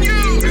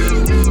continues.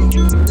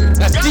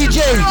 That's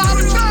DJ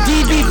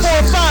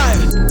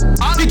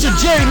DB45 feature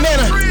Jerry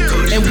Manor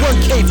and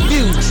 1K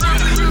Fuse.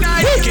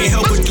 Can't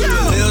help but do a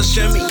little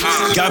shimmy.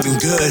 God been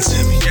good to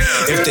me.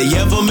 If they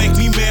ever make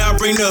me mad, I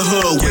bring the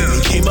hood with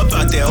me. Came up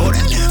out there, all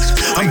that never.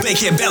 I'm back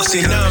here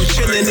bouncing, now I'm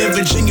chilling in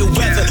Virginia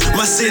weather.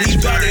 My city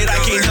bout it, I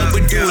can't help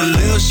but do a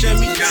little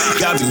shimmy.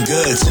 God been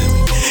good to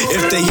me.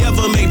 If they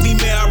ever make me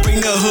mad, I bring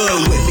the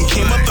hood with me.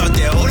 Came up out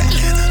there, all that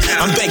never.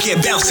 I'm back here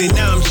bouncing,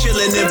 now I'm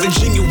chilling in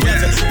Virginia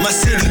weather. My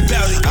city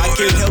bout it, I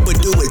can't help but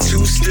do a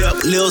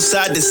two-step. Lil'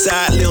 side to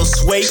side, lil'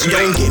 sway.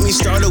 Don't get me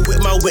started with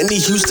my Whitney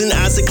Houston,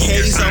 Isaac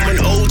Hayes. I'm an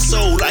old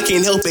soul, I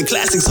can't help it,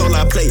 classics all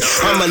I play.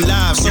 I'm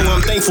alive, so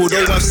I'm thankful,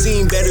 though I've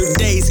seen better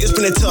days. It's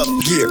been a tough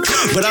year,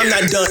 but I'm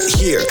not done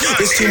here.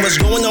 There's too much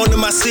going on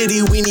in my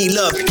city, we need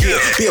love here.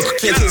 Bill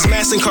Clinton's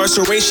mass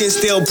incarceration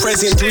still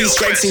present. 3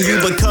 strikes and you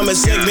become a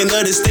segment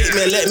of the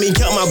statement. Let me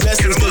count my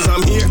blessings, cause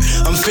I'm here,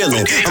 I'm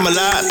feeling, I'm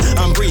alive,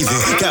 I'm breathing.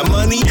 Got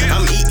money,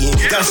 I'm eating.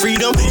 Got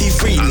freedom, he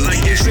freed me.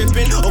 Ain't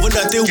tripping over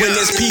nothing when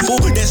there's people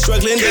that's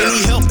struggling. They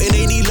need help and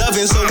they need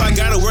loving, so I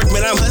gotta work,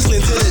 man, I'm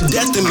hustling to the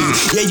death of me.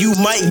 Yeah, you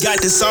might got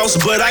the sauce,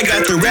 but I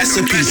got the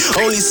recipe.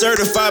 Only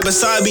certified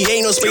beside me,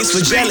 ain't no space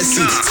for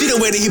jealousy. See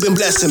the way that he been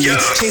blessing me.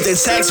 Change the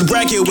tax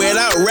bracket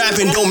without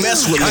rapping, don't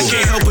mess with me. I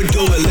can't help but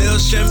do a little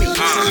shimmy.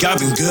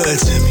 God been good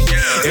to me.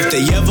 If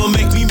they ever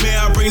make me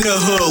mad, I bring the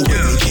hood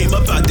with me. Came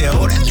up out there,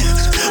 all that never.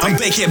 I'm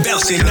back here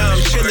bouncing, now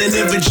I'm chilling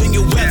in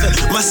Virginia weather.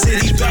 My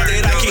city bout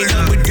it, I can't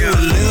help but do a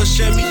little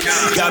shimmy.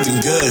 God been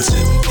good to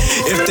me.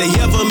 If they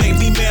ever make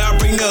me mad, I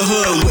bring the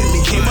hood with me.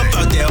 Came up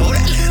out there, all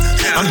that.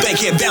 I'm back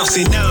here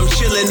bouncing, now I'm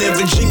chilling in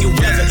Virginia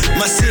weather.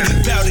 My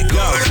city bout it,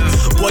 go.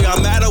 Boy,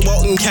 I'm out of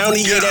Walton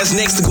County, yeah, that's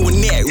next to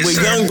Gwinnett. Where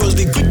young girls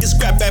be quick to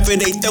scrap after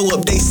they throw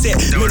up they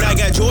set. Man, I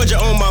got Georgia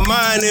on my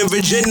mind and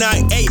Virginia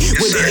I ain't.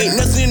 Where there ain't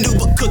nothing to do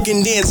but cook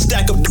and then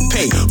stack up the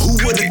pay. Who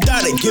would've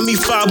thought it? Give me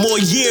 5 more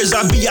years,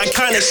 I'll be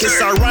iconic. It's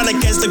ironic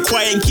as the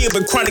quiet kid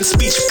with chronic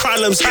speech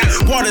problems. Hot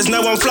waters,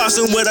 now I'm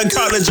flossing with a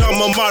college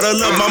alma mater.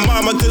 Love my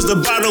mama, cause the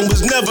bottom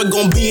was never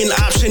gonna be an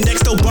option.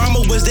 Next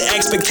Obama was the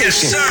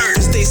expectation.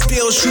 Cause they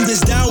still shoot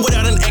us down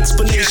without an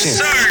explanation.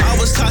 I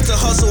was taught to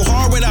hustle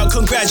hard without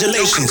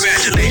congratulations.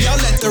 Then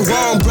y'all let the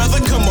wrong brother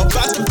come up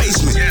out the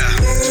basement.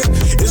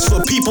 It's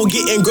for people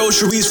getting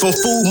groceries from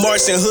food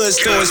marts and hood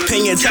stores,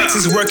 paying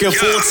taxes, working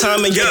full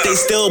time, and yet they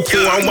still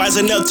poor. I'm wise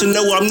enough to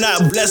know I'm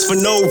not blessed for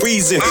no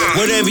reason.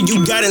 Whatever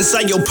you got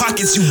inside your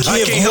pockets, you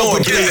give more.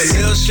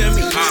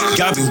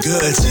 God been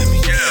good to me.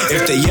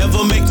 If they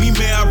ever make me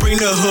mad, I bring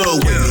the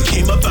hood with me.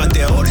 Came up out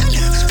there, all that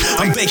never.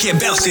 I'm back here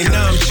bouncing,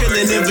 now I'm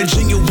chilling in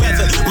Virginia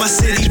weather. My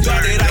city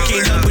bout it, I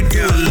can't help but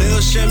do a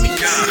little shimmy.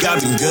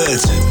 God been good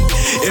to me.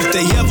 If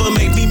they ever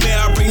make me mad,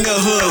 I bring the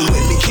hood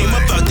with me. Came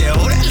up out there,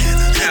 all that.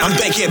 I'm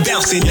back here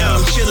bouncing, now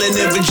I'm chilling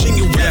in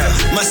Virginia weather.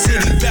 My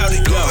city bout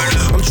it, go.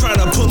 I'm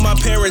trying to put my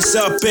parents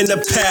up in the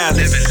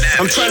palace.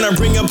 I'm trying to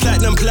bring a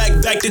platinum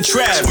plaque back to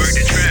Travis.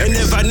 And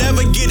if I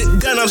never get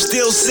it done, I'm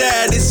still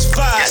sad, it's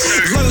fine.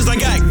 As long as I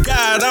got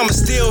God, I'ma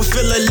still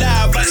feel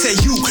alive. I say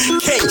you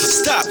can't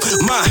stop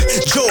my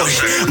joy.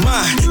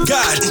 My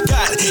God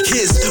got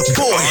his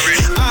boy.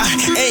 I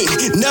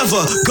ain't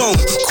never gon'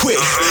 quit.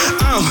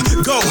 I'm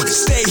gon'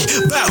 stay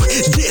about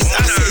this.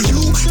 I say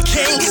you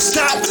can't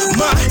stop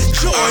my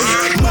joy.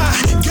 My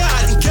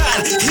God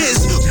got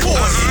his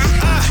boy.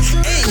 I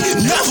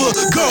ain't never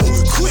gon'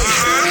 quit.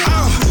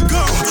 I'm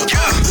gon'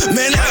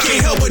 man, I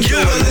can't help but do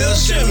a little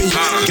shimmy.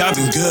 God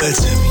been good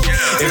to me.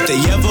 If they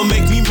ever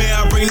make me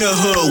mad, I bring the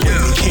hood with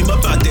me. Came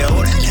up out there,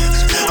 all that never.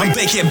 I'm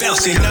back here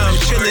bouncing, now I'm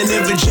chilling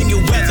in Virginia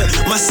weather.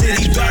 My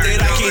city bout it,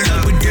 I can't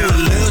help but do a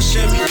little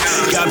shimmy.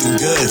 God been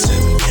good to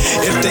me.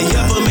 If they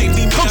ever make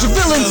me mad, Culture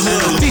Villains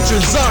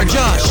featuring Czar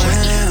Josh.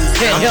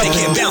 Can't help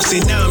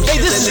it. Hey,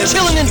 this is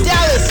Chillin' in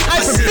Dallas,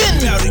 Hyper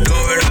Benton,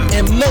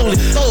 and slowly.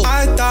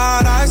 I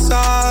thought I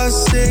saw a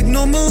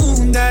signal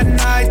moon that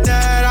night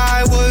that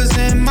I was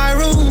in my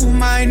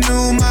room. I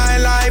knew my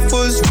life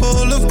was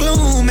full of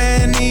gloom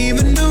and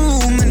even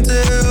doom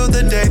until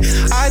the day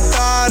I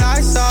thought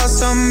I saw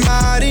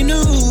somebody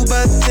new,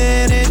 but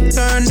then it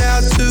turned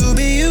out to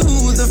be you,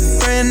 the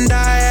friend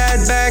I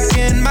had back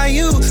in my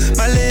youth,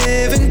 my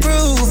living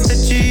proof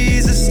that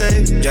Jesus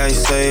saved. Yeah, he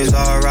says,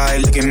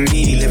 alright, look at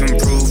me, living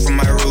proof from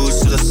my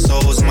roots to the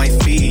soles of my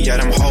feet. Yeah,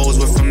 them hoes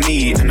were for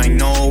me, and I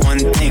know one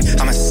thing,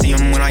 I'ma see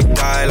them when I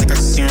die, like I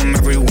see them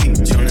every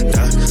week. Jonah,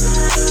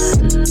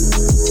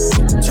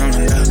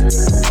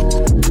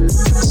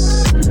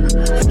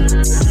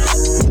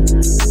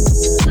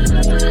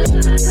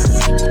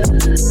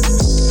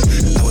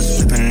 I was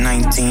flipping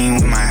 19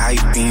 with my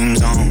hype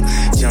beams on,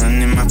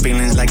 chilling in my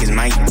feelings like it's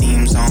my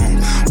theme song.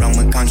 Run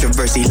with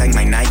controversy like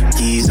my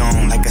Nikes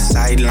on, like a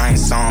sideline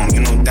song.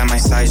 You know that my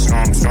side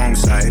strong, strong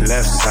side,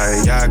 left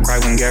side. Yeah, I cry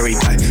when Gary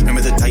died.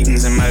 Remember the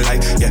Titans in my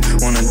life? Yeah,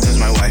 one of them's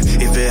my wife.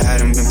 If it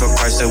hadn't been for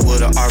Christ, I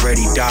would've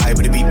already died.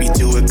 But it beat me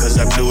to it, cause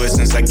I blew it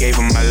since I gave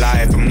him my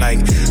life. I'm like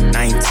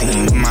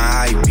 19 with my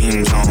high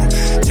beams on,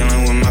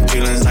 chilling with my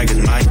feelings like it's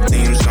my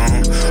theme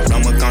song.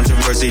 Run with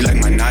controversy like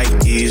my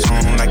Nikes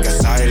on, like a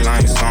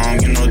sideline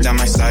song. You know that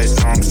my side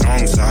strong,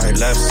 strong side,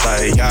 left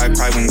side. Yeah, I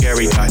cry when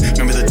Gary died.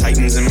 Remember the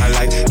Titans in my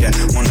life? Yeah,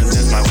 one of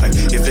them's my wife.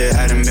 If it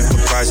hadn't been for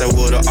Christ, I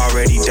would've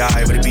already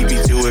died. But it beat me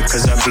to it,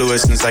 cause I blew it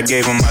since I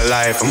gave him my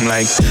life. I'm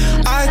like,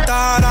 I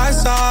thought I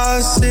saw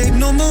a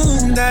signal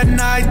moon that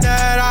night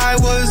that I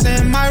was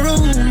in my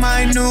room.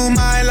 I knew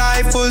my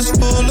life was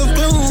full of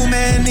gloom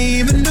and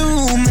even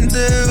doom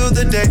until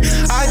the day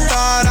I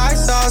thought I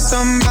saw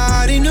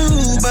somebody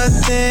new, but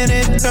then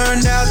it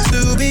turned out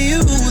to be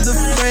you, the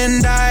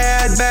friend I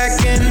had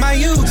back in my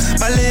youth,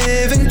 my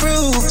living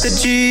proof that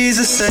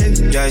Jesus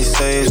saved. Yeah, he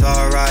says,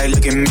 alright,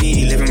 look at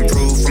me, living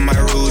proof from my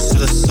roots to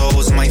the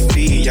soles of my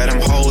feet. Yeah,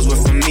 them hoes were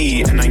for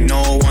me, and I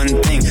know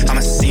one thing,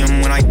 I'ma see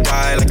them when I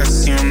die, like I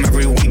see them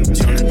every week.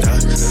 Jonah,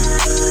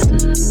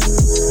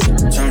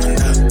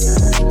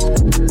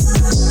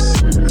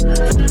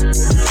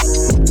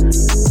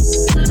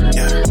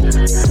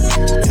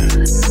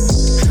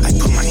 I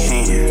put my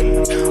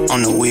hand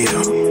on the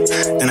wheel,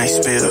 then I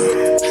spill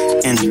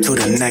into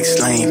the next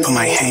lane. Put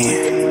my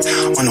hand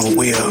on the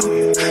wheel,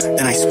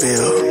 then I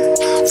spill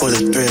for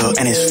the thrill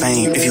and its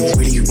fame. If you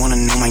really wanna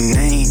know my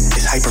name,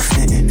 it's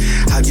Hyperfentin.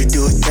 How'd you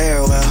do it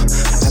there? Well,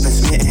 I've been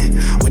smitten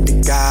with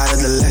the God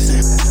of the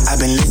lesson. I've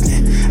been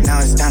listening, now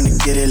it's time to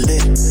get it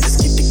lit. Let's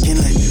get the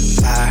kindling.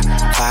 Fire,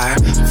 fire,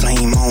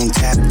 flame on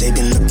tap. They've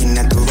been looking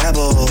at the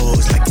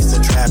rebels like it's a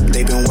trap.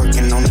 They've been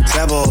working on the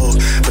treble,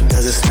 but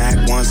does it snack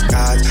once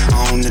God's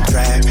on the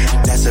track?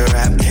 That's a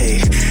rap. Hey,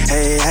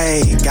 hey,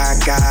 hey,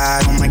 got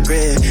God on my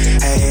grid.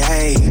 Hey,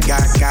 hey,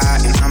 got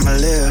God and I'ma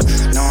live.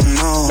 No,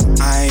 no,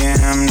 I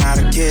am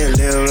not a kid.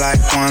 Live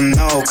like one,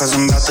 no, cause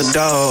I'm about to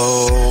do.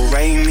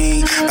 Rate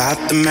me about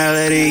the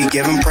melody,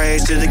 giving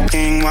praise to the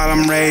King while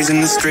I'm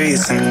raising the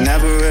streets. And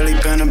never really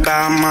been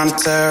about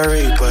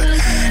monetary, but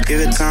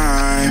give it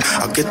time,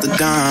 I'll get the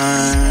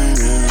dime.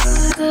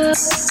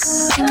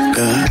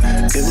 Yeah,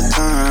 give it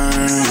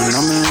time, and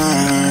I'm in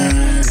line.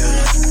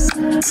 Yeah.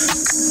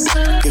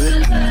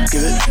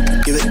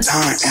 Give it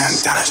time, and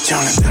that's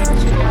Jonah.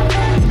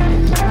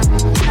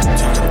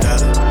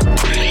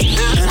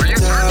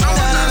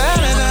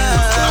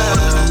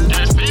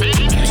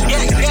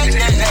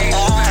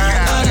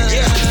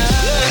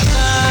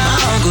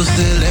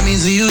 Let me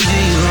see you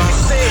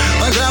G1.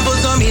 My grandpa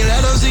told me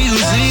let him see you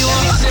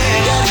G1.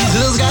 Yeah, these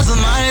hills got some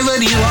money,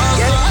 but he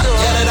wants some.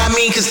 Yeah, that I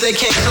mean, cause they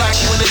can't clock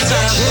you when the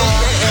time's gone.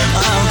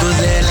 My uncle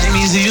said, let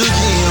me see you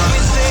G1.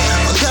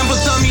 My grandpa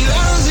told me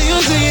let him see you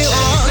G1.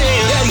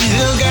 Yeah, these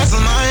hills got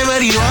some money, but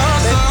he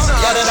wants some.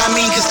 Yeah, that I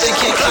mean, cause they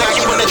can't clock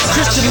you when the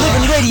time's gone.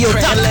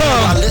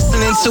 ChristianLivingRadio.com. While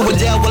listening to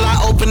Adele, will I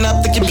open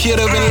up the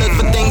computer and look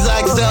for things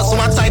I excel? So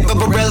I type up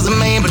a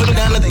resume and put it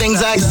down the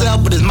things I excel.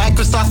 But it's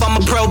Microsoft, I'm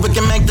a pro, but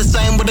can make the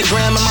same with a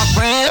gram of my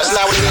friends. That's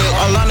not what it is.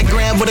 All on the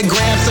gram with a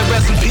gram, so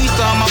rest in peace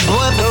to all my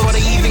blood before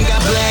they even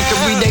got blank.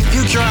 Could read their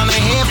future on their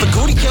hand for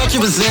Cootie Catch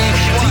you was in.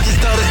 Teachers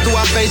told us through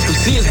our face, could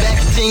see us back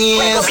in 10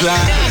 years.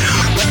 Like,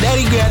 my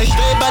daddy grabbed it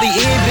straight by the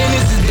ear.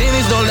 Business is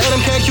business, don't let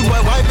them catch you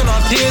by wiping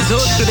off tears.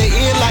 Hooked to the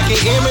ear like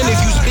an earring. If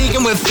you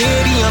speaking with fear,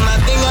 the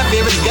only thing I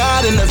fear is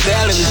God in the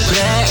valley is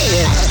black.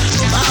 Yeah.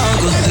 My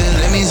uncle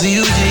said, let me see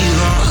you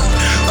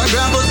G1. My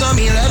grandpa told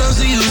me, let him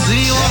see you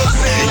G1.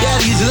 Yeah,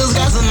 these hills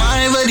got some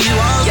money, but he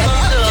wants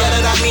some. Yeah,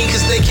 that I mean,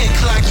 cause they can't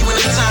clock you when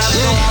the time's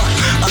gone.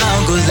 My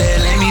uncle said,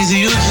 let me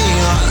see you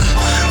G1.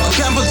 My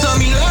grandpa told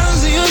me, let him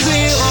see you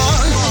G1.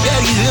 Yeah,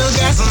 these hills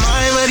got some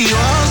money, but he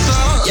wants some.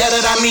 Yeah,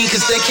 that I mean,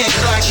 cause they can't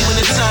clock you when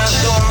the time's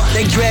gone.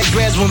 They drag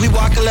dreads when we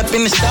walking up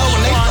in the store.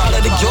 When they follow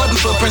the Jordan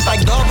footprints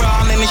like Dora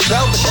all in the show.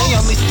 But they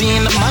only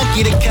seeing the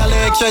monkey, the color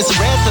of choice of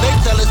red. So they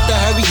tell us to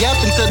hurry up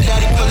until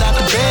daddy pull out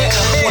the bed.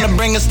 Wanna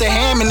bring us the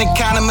ham and the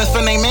condiments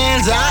from they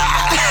man's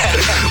eye.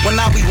 When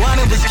all we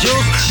wanted was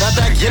juice. Not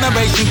that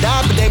generation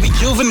died, but they be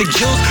juving the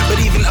juice.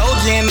 But even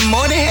OJ in the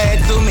morning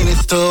had 2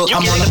 minutes too.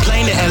 I'm on the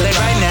plane to LA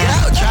right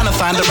now, trying to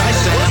find the right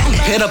sound.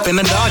 Hit up in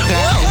the dark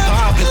town.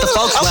 Pop hit the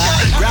folks wild.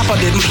 Grandpa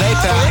didn't play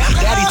pal.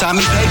 Daddy taught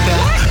me PayPal.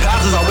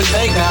 Pops is always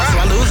fake now,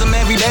 so I lose them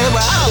every day.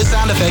 Wow, the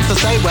sound effects so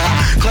say wow.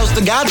 Close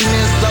to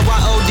godliness, so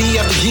I OD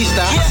after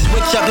G-style.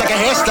 Switch up like a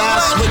hairstyle,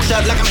 switch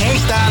up like I'm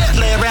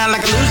hairstyle. Play around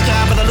like a loose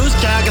child, but a loose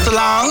child gets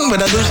along with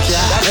a loose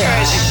child. That's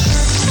crazy.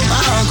 My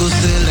uncle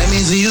said, let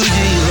me see you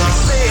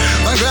Jesus.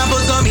 My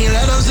grandpa told me,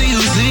 let him see you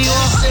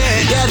Jesus.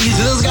 Daddy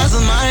just got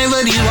some mind,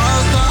 but he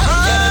won't stop.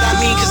 Yeah, that I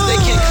mean, cause they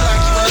can't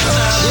clock you all the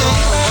time.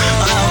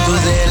 My uncle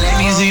said, let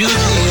me see you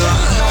Jesus.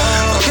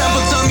 My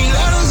grandpa told me,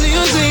 let him see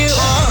you Jesus.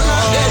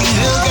 Daddy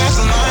just got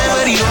some mind,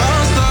 but he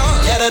won't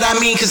stop. Yeah, that I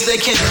mean, cause they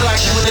can't clock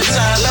you all the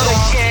time.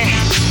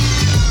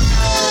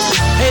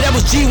 Hey, that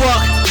was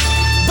G-Walk.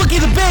 Boogie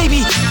the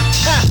Baby.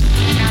 Ha.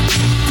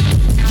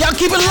 Y'all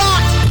keep it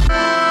locked.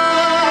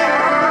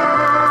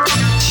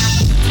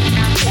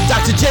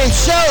 Dr. James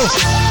Show,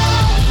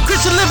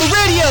 Christian Living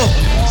Radio.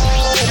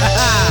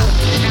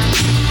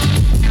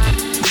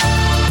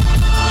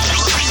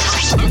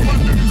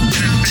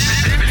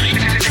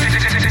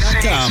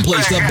 Tom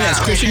plays the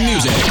best Christian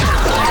music.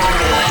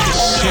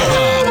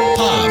 Hip-hop,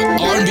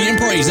 pop, R&B, and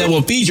praise that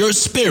will feed your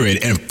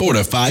spirit and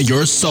fortify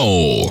your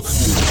soul.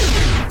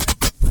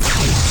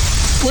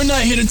 We're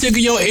not here to tickle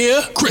your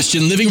ear.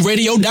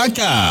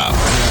 ChristianLivingRadio.com.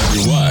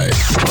 Why?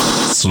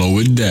 Slow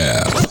it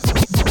down.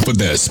 For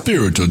that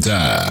spiritual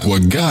time,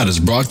 what God has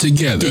brought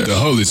together through the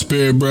Holy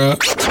Spirit, bro.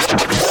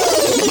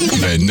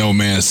 Let no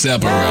man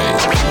separate.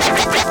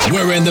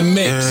 We're in the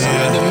mix.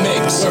 We're in the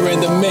mix. We're in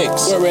the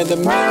mix. We're in the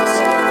mix.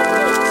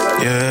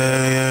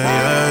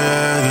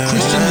 Yeah.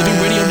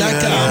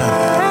 ChristianLivingRadio.com.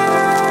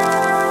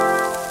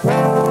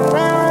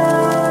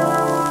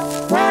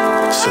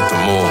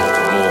 Something more.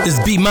 This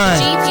be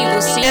mine.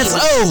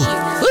 S.O.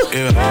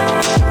 Yeah.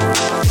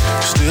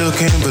 Still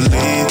can't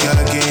believe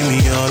God gave me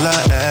all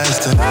I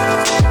asked him.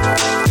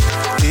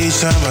 Each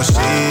time I see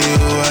you,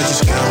 I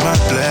just count my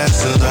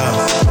blessings up.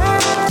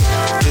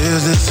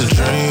 Is this a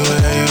dream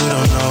where you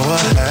don't know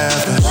what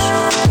happens?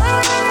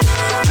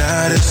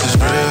 Now this is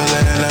real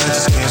and I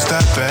just can't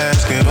stop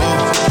asking.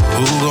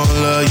 Who gon'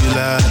 love you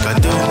like I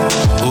do?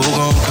 Who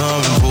gon'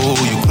 come and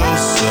pull you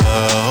closer?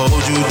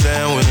 Hold you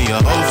down when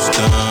your hope's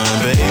done.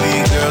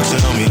 Baby girl,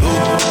 tell me who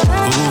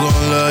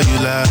gon' love you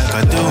like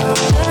I do?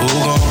 Who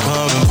gon'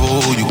 come and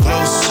pull you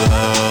closer?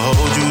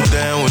 Hold you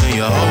down when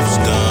your hope's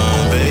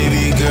done.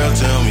 Baby girl,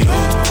 tell me who?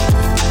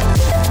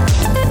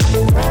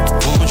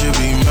 Won't you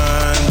be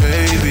mine,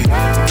 baby?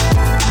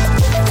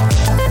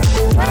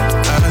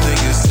 I think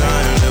it's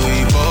time that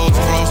we both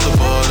cross the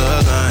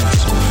borderlines.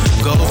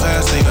 Go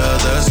past the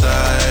other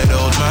side.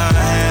 Hold my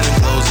hand and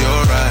close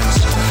your eyes.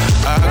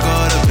 I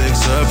got a big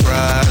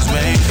surprise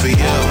made for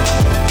you.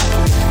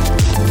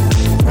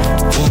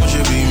 Won't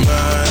you be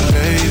mine,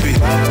 baby?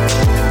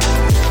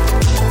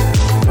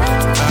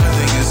 I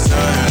think it's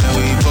time that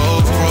we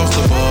both cross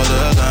the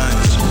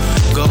borderlines.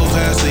 Go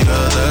past the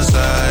other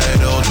side.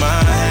 Hold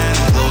my hand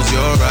and close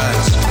your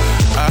eyes.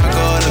 I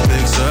got a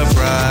big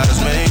surprise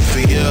made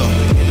for you.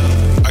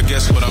 I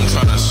guess what I'm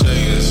trying to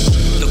say is,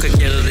 lo que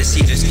quiero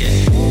decir es que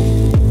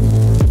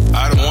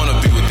I don't want to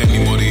be with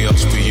anybody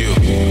else but you.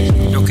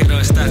 no quiero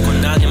estar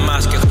con nadie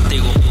más que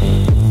contigo.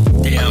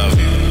 Te I amo. love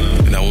you,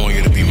 and I want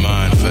you to be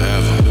mine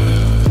forever.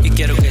 Y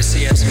quiero que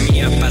seas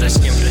mía para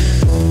siempre.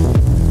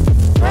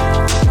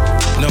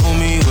 Know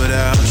me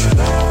without you.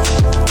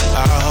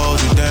 I'll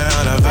hold you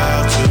down, I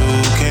vow to.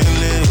 Can't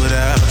live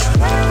without you.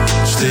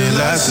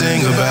 Still I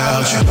sing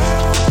about you,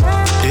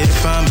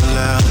 if I'm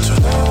allowed to.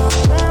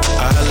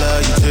 I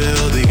love you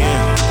till the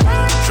end.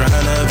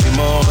 Trying to be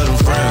more than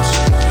friends.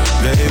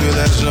 Baby,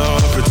 let's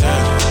not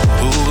pretend.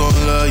 Who gon'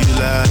 love you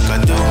like I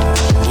do?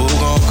 Who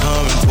gon'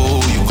 come and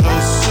pull you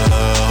closer?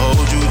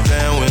 Hold you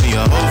down when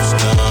your hope's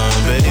done.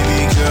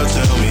 Baby girl,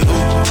 tell me who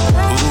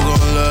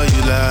gon' love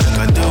you like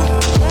I do?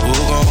 Who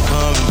gon'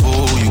 come and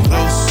pull you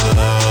closer?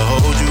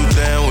 Hold you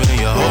down when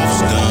your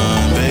hope's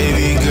done.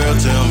 Baby girl,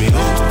 tell me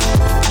who?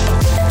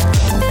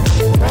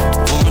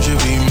 Won't you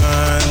be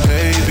mine,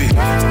 baby?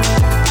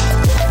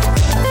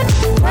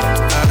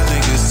 I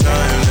think it's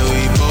time that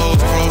we both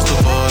cross the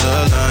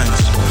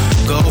borderlines.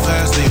 Go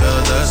past the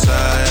other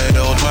side.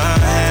 Hold my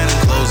hand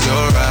and close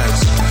your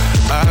eyes.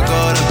 I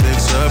got a big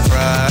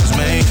surprise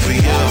made for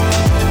you.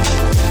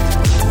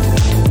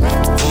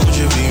 Won't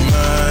you be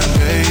mine,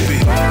 baby?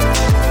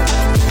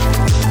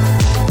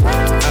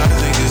 I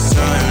think it's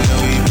time that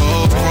we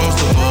both cross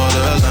the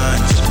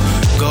borderlines.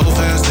 Go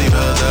past the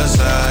other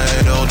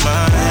side. Hold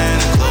my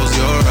hand and close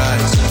your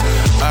eyes.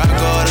 I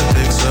got a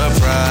big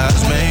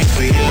surprise made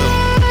for you.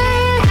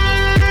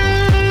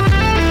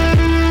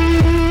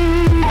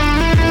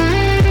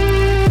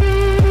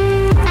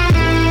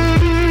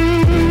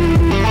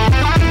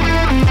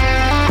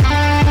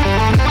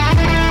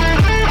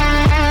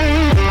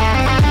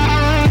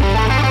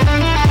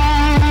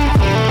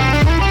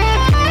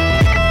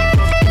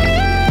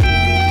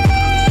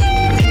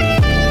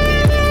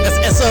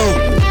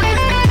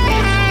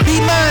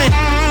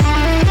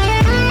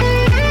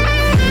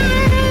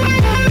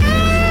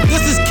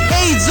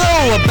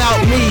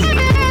 About me.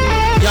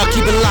 Y'all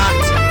keep it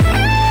locked.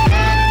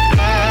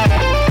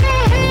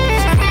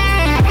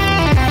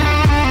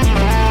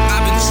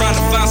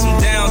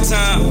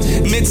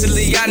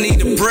 maybe I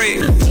need a break.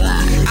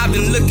 I've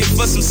been looking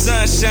for some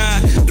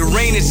sunshine. The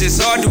rain is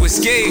just hard to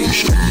escape.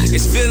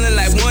 It's feeling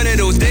like one of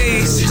those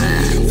days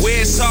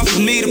where it's hard for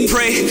me to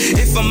pray.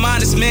 If I'm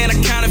honest, man, I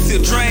kinda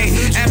feel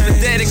drained.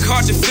 Apathetic,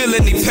 hard to feel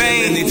any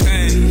pain.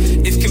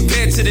 If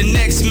compared to the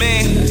next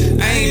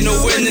man, I ain't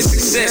nowhere near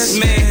success,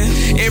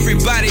 man.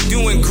 Everybody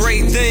doing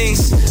great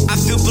things. I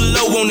feel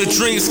below on the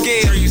dream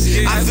scale.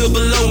 I feel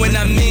below and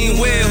I mean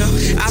well.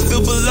 I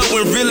feel below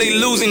and really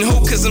losing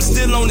hope, cause I'm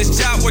still on this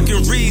job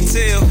working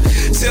retail.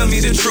 Tell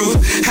me the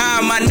truth, how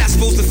am I not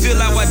supposed to feel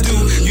how I do?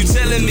 You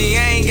telling me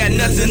I ain't got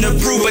nothing to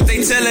prove, but they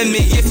telling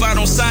me if I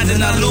don't sign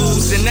then I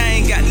lose. And I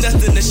ain't got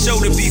nothing to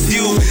show to be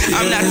viewed.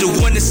 I'm not the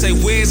one to say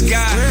where's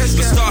God,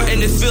 but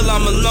starting to feel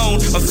I'm alone.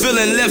 A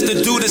feeling left to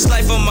do this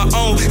life on my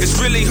own. It's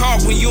really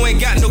hard when you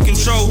ain't got no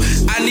control.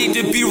 I need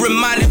to be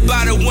reminded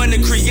by the one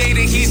that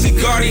created. He's the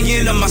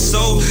guardian of my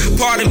soul.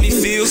 Part of me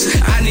feels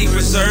I need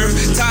reserve.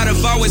 Tired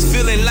of always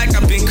feeling like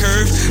I've been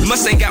curved.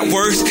 Must ain't got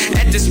worse.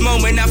 At this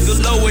moment I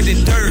feel lower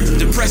than dirt.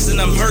 Depressed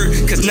and I'm hurt,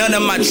 cause none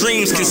of my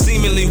dreams can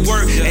seemingly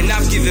work. And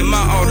I've given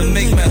my all to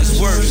make matters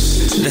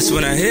worse. That's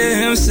when I hear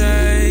him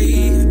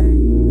say,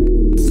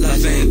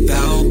 life ain't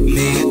about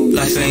me,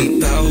 life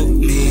ain't about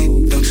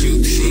me. Don't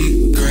you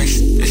see grace?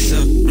 It's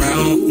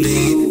around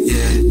me,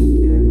 yeah.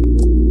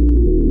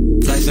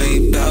 Life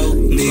ain't about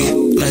me,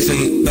 life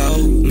ain't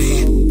about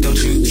me. Don't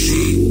you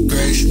see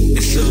grace?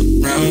 It's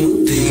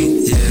around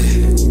me,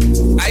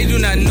 yeah. I do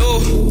not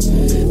know,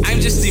 I'm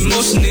just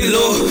emotionally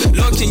low.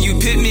 Lord, can you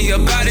pick me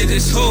up out of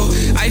this hole?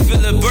 I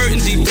feel a burden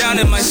deep down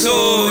in my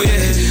soul,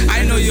 yeah.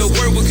 I know your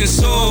word will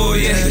console,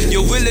 yeah.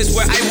 Your will is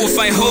where I will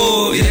find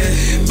hope,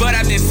 yeah. But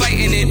I've been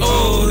fighting it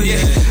all,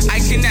 yeah. I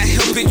cannot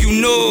help it,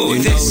 you know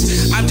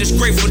this. I'm just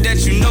grateful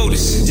that you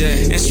notice,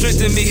 yeah. And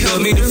strengthen me,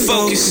 help me to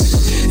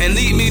focus. And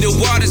lead me to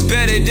waters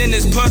better than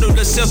this puddle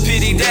of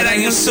self-pity that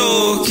I am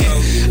soaking.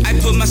 I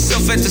put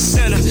myself at the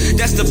center,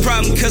 that's the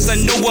problem, cause I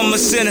know I'm a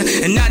sinner.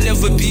 And I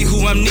never be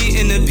who I'm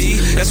needing to be.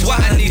 That's why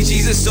I need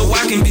Jesus so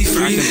I can be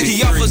free.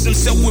 He offers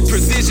himself with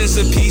provisions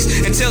of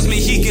peace and tells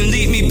me he can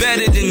lead me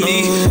better than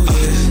me.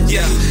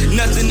 Yeah,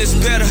 nothing is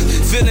better.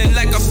 Feeling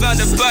like I found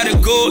a pot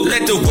of gold.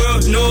 Let the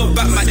world know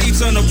about my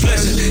eternal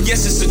pleasure.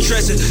 Yes, it's a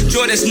treasure,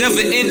 joy that's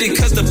never ending,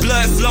 cause the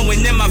blood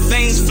flowing in my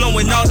veins,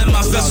 flowing all in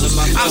my vessels.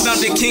 I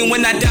found the king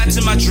when I died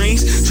to my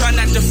dreams. Try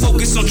not to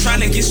focus on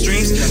trying to get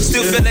streams.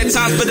 Still feel at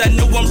times, but I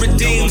know I'm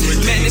redeemed.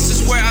 Man, this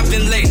is where I've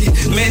been lately.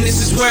 Man,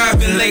 this is where I've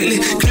been lately.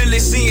 Clearly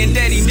seeing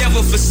that he never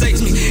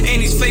forsakes me,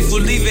 and he's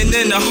faithful even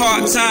in the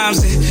hard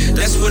times. And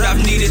that's what I've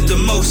needed the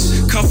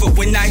most. Comfort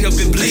when I have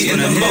been bleeding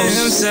the most.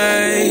 Him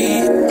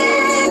say,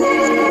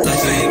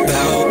 life ain't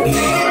about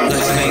me,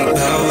 life ain't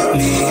about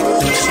me.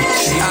 Don't you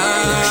see?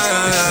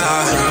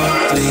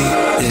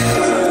 Yeah.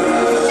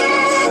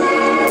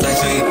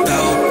 Life ain't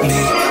about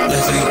me,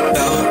 life ain't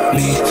about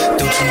me.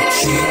 Don't you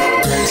see?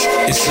 Grace,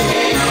 it's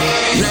around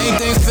me. Now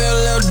things feel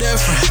a little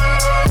different.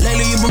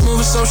 Lately you've been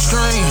moving so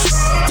strange.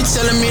 You're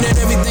telling me that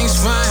everything's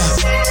fine,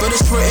 but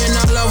it's written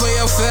all over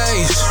your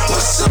face.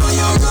 What's on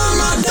your mind,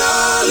 my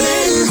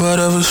darling?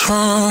 Whatever's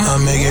wrong, I'll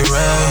make it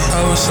right.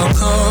 I was so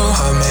cold,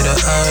 I made it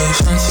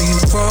ice until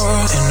you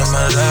brought into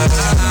my life.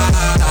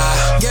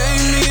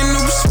 Gave me a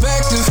new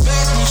perspective,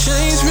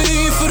 changed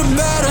me for the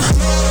better.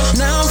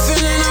 Now I'm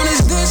feeling all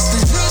this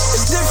distance.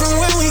 It's different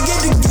when we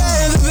get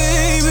together,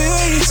 baby.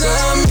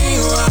 Tell me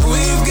why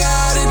we've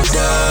got it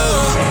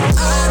done.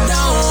 I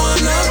don't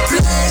wanna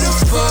play the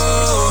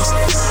fool.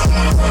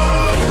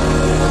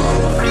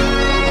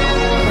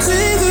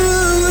 Neither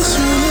of us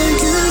wanna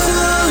give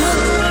up,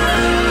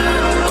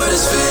 but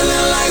it's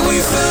feeling like we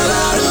fell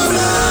out of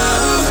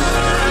love.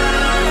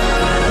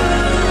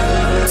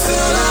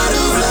 Fell out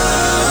of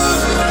love.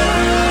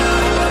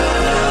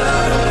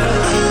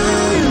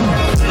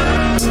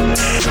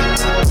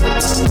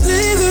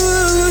 Neither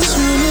of us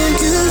wanna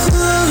give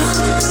up,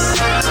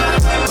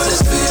 but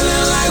it's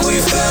feeling like we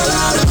fell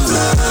out of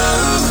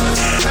love.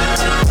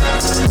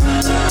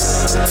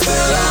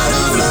 Fell out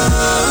of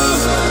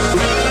love.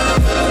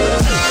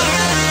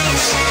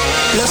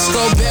 Let's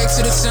go back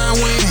to the time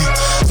when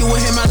you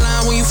would hit my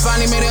line when you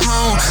finally made it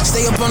home.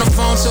 Stay up on the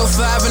phone till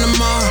 5 in the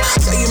morning.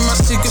 Tell you my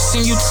secrets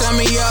and you tell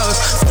me yours.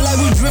 Feel like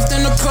we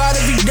drifting apart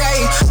every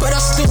day, but I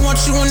still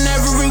want you in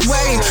every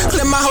way.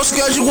 Clear my whole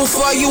schedule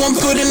for you, I'm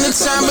putting the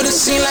time, but it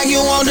seems like you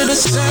wanted the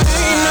same.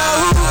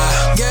 No,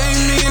 gave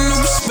me a new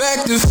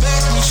perspective,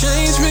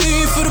 changed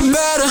me for the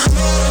better.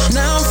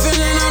 Now I'm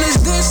feeling all this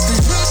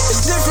distance.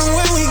 It's different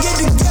when we get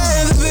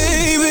together,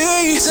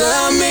 baby.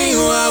 Tell me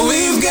why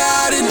we've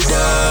got it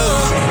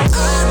done.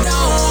 I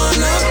don't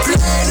wanna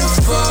play the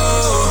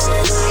fool.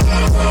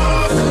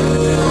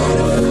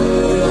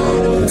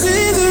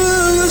 Neither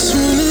of us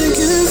wanna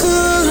give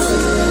up,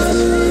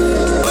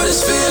 but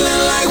it's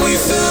feeling like we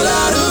fell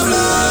out of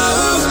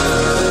love.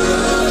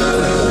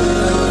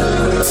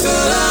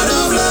 Fell out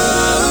of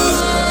love.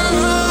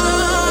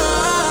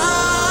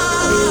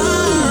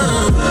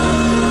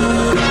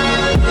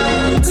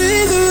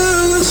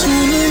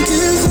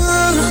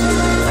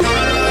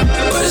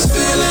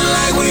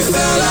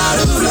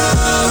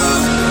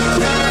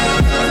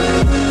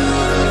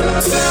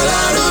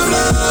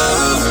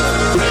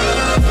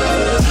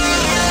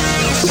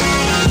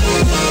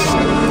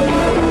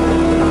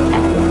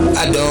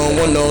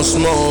 want no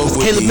smoke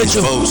with Caleb these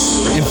Mitchell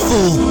folks. in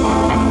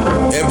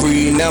full.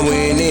 Every now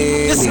and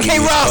then. This is K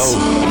Ross.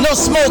 No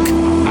Smoke.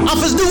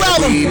 Off his new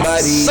album.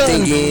 Everybody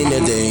thinking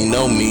that they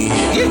know me.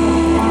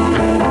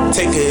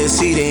 Take a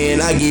seat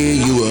and I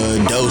give you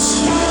a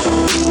dose.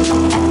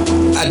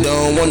 I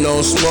don't want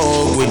no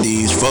smoke with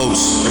these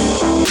folks.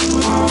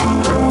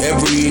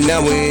 Every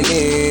now and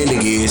then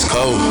it gets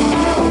cold.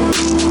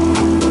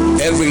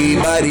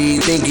 Everybody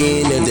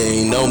thinking that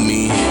they know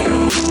me.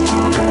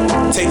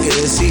 Take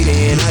a seat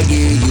and I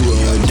give you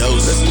a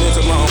dose.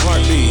 Listen to my own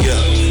heartbeat,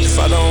 yeah. If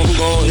I don't, who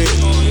gon' hit?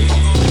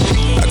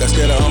 I got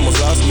scared, I almost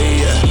lost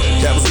me,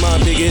 yeah. That was my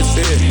biggest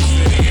fear.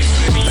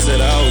 I said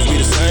I'd always be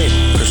the same.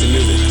 Christian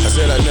music. I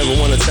said I'd never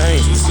wanna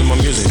change. This is my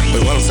music.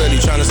 But while I'm steady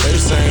trying to stay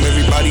the same,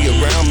 everybody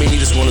around me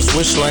just wanna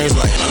switch lanes.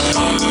 Like,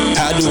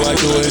 how do I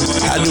do it?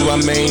 How do I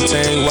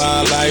maintain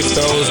while life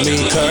throws me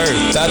curves?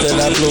 Thought that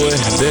I blew it,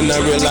 then I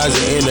realized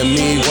the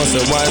enemy wants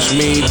to watch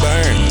me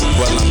burn.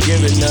 Well, I'm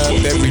giving up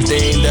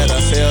everything that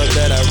I felt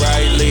that I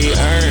rightly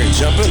earned.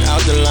 Jumping out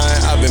the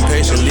line, I've been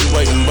patiently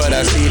waiting, but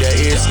I see that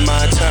it's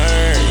my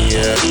turn.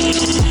 Yeah.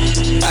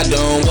 I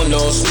don't want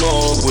no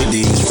smoke with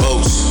these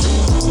folks.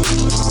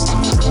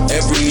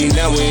 Every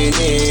now and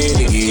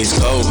then it gets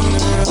cold.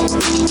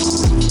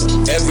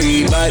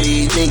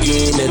 Everybody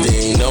thinking that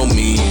they know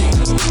me.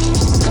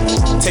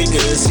 Take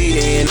a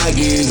seat and I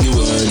give you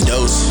a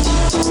dose.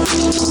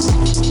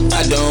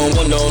 I don't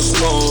want no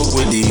smoke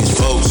with these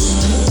folks.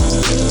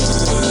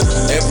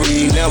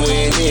 Every now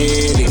and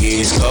then it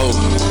gets cold.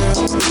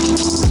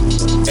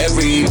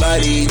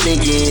 Everybody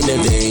thinking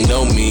that they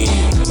know me.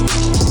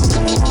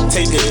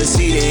 Take a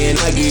seat and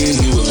I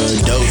give you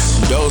a dose.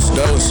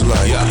 Dose,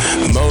 like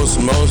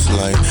most,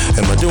 like.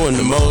 Am I doing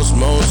the most,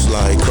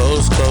 like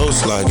close,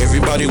 like.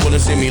 Everybody wanna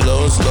see me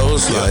lose, like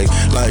lose,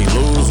 like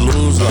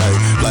blues,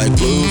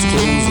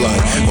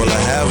 like. Well,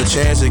 I have a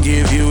chance to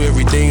give you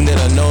everything that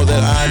I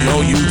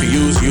know you can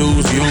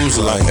use,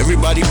 like.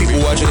 Everybody, people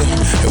watching it,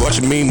 they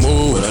watching me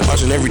move,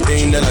 watching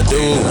everything that I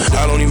do.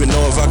 I don't even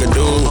know if I can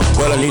do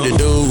what I need to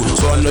do,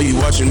 so I know you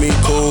watching me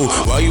cool.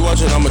 While you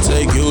watching, I'ma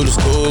take you to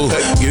school,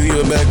 give you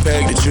a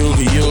backpack that you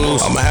can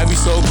use. I'ma have you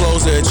so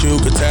close that you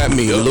could tap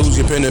me, or lose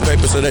your pen and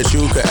paper so that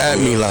you could at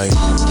me like.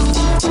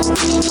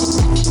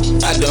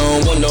 I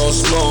don't want no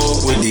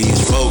smoke with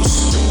these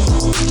folks.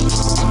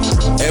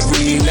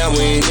 Every now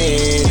and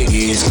then it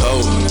gets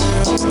cold.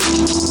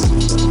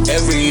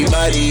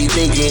 Everybody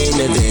thinking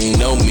that they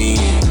know me.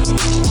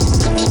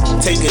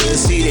 Take a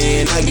seat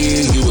and I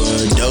give you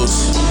a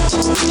dose.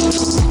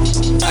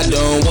 I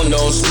don't want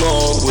no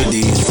smoke with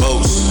these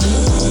folks.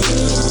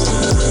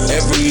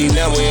 Every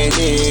now and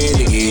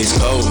then it gets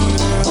cold.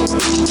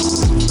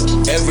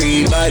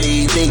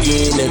 Everybody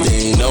thinking that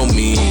they know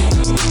me.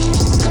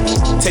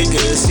 Take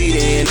a seat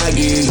and I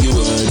give you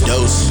a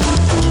dose.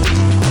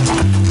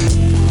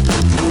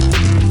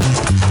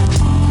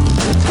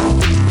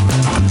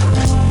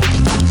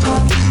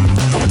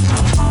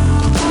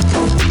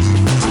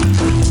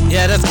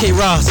 Yeah, that's K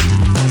Ross.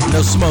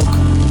 No Smoke.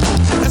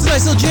 That's a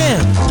nice little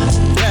jam.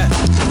 Yeah.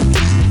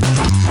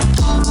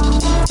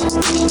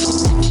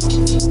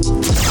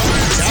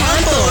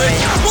 Time boy.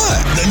 What?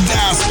 The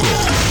gospel.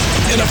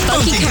 In a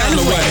funky kind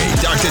of way.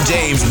 Dr.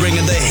 James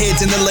bringing the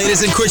hits and the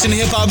latest in Christian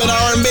hip hop and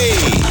R&B.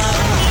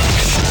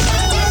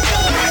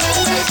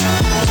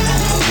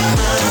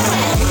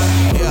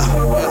 Yeah.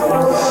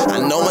 I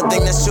know one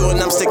thing that's true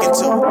and I'm sticking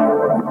to.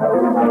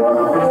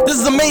 This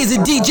is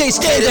amazing, DJ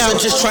Stand Haters Out. are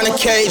just trying to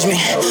cage me.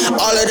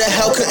 All of the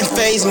hell couldn't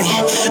faze me.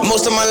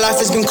 Most of my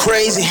life has been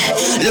crazy.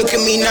 Look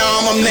at me now,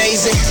 I'm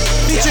amazing.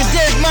 Featuring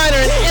Derek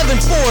Minor and Evan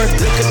Ford.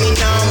 Look at me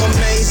now, I'm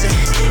amazing.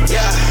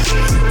 Yeah.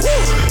 Woo.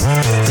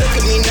 Look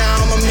at me now,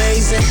 I'm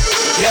amazing.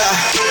 Yeah.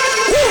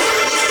 Woo.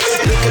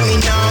 Look at me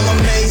now, I'm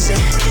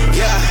amazing.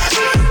 Yeah.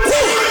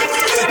 Woo.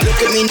 Look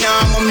at me now,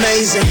 I'm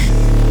amazing.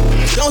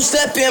 Don't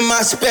step in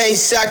my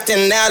space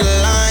acting out of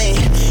line.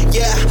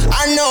 Yeah,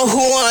 I know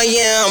who I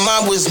am,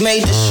 I was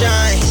made to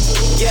shine.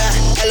 Yeah,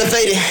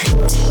 elevated,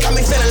 got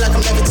me feeling like I'm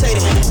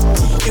levitating.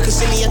 You can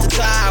see me at the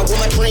top with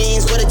my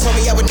dreams, but they told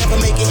me I would never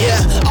make it. Yeah,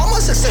 all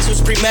my success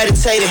was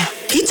premeditated.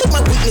 He took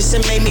my weakness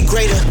and made me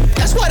greater.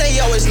 That's why they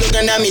always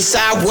looking at me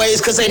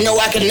sideways, cause they know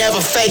I can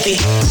never fake it.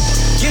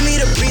 Give me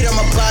the beat on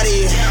my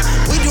body,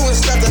 we doing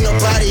stuff that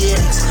nobody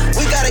is.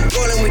 We got it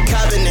going, we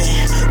copping it.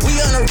 We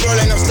on a roll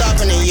and I'm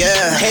stopping it,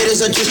 yeah.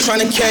 Haters are just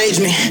trying to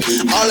cage me.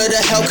 All of the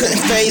hell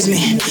couldn't faze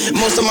me.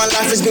 Most of my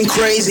life has been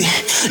crazy.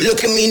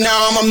 Look at me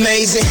now, I'm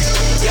amazing.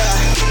 Yeah.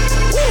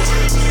 Woo.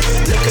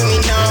 Look at me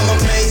now, I'm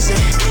amazing.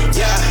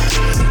 Yeah.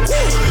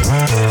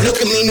 Woo.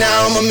 Look at me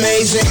now, I'm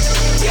amazing.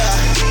 Yeah.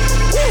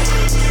 Woo.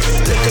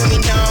 Look at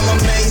me now, I'm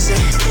amazing.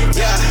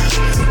 Yeah.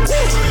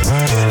 Woo.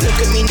 Look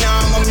at me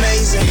now, I'm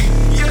amazing.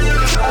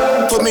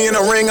 Put me in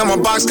a ring, I'm a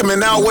box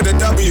coming out with a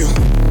W.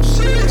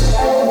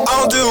 I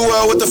don't do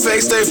well with the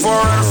fake, stay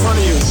far in front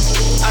of you.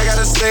 I I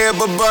gotta stay up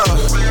above.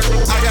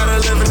 I gotta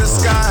live in the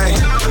sky.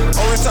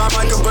 Only time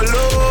I can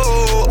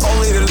balloon,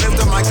 only to lift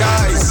up my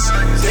guys.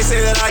 They say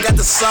that I got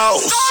the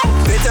sauce.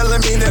 They telling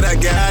me that I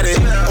got it.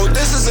 Oh,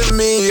 this isn't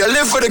me. I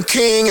live for the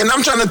king, and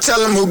I'm trying to tell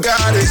him who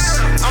got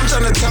us. I'm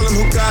trying to tell him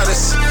who got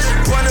us.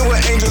 Running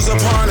with angels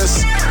upon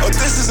us. Oh,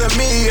 this isn't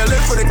me. I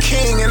live for the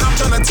king, and I'm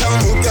trying to tell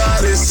him who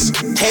got us.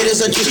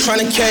 Haters are just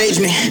trying to cage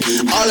me.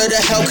 All of the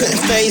hell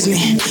couldn't faze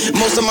me.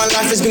 Most of my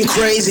life has been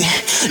crazy.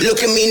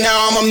 Look at me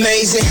now, I'm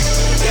amazing.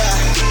 Yeah.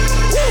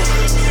 Woo.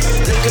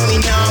 Look at me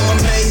now, I'm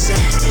amazing.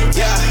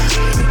 Yeah.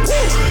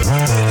 Woo.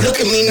 Look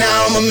at me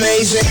now, I'm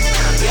amazing.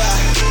 Yeah.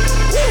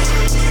 Woo.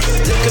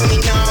 Look at me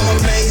now, I'm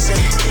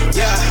amazing.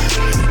 Yeah.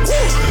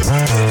 Woo.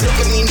 Look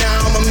at me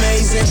now, I'm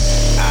amazing.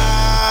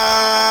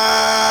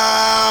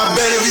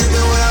 Better if you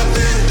been what I've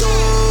been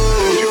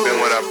through. You been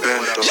what I've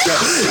been through.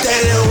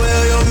 That ain't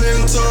well your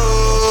mentor.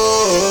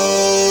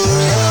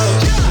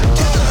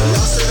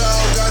 Lost it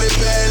all, got it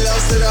bad,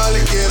 lost it all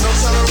again. I'm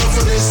trying to run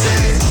for this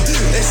thing.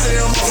 They say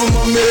I'm off of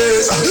my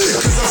meds,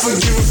 cause I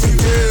forgive and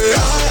forget.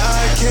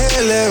 I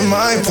can't let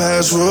my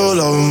past rule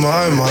over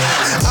my mind.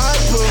 I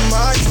put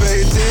my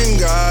faith in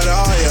God,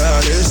 oh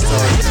yeah, this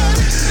time.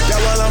 Yeah,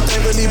 while I'm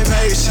painfully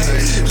patient.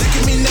 Look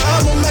at me now,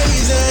 I'm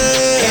amazing.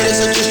 Haters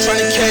are just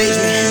trying to cage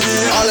me.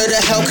 All of the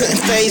hell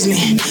couldn't faze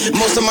me.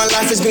 Most of my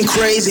life has been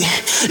crazy.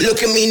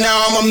 Look at me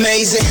now, I'm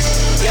amazing.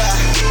 Yeah.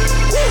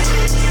 Woo.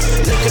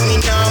 Look at me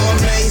now, I'm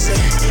amazing.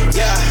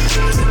 Yeah.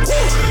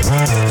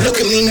 Woo.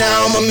 Look at me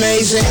now, I'm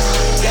amazing.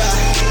 Yeah.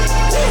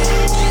 Woo.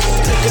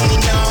 Look at me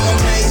now, I'm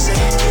amazing.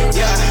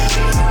 Yeah.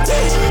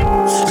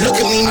 Woo. Look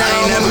at me now,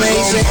 I'm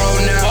amazing.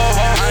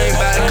 I ain't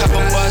about a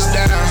couple bucks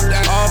down.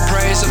 All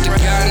praise up to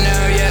God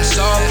now. Yes,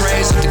 all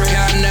praise up to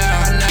God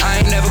now. I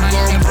ain't never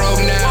going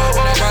broke now.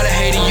 Try to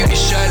hate it, you get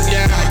shut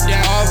down.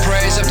 All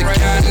praise up to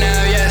God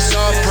now. Yes,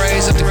 all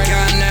praise up to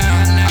God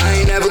now. I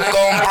ain't never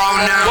going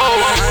broke now.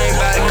 I ain't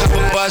about a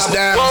couple bucks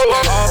down.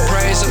 All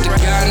praise up to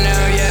God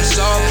now. Yes,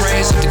 all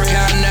praise up to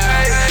God now.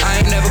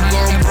 I ain't never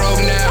going broke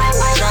now.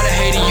 Try to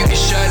hate it, you get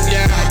shut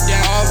down.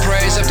 All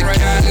praise up to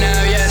God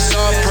now. Yes,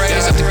 all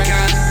praise up to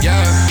God. Yeah.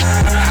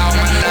 How am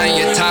I not in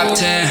your top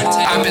 10?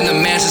 I've been the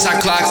man since I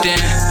clocked in.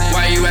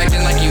 Why you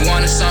acting like you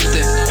wanted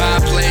something?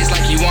 5 plays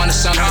like you wanted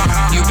something.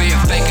 You being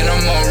fake and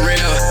I'm on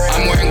real.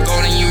 I'm wearing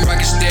gold and you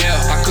rockin' steel.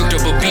 I cooked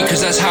up a beat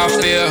cause that's how I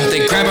feel.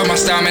 They grabbing my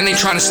style, man, they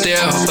tryna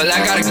steal. But I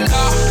gotta go,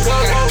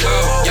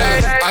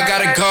 yeah. I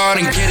gotta go out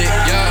and get it,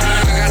 yeah.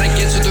 I gotta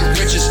get to the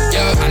riches,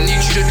 yeah. I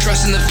need you to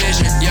trust in the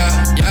vision, yeah.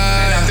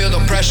 And I feel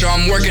the pressure,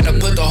 I'm working to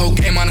put the whole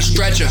game on a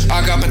stretcher.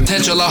 I got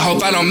potential, I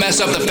hope I don't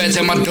mess up. The feds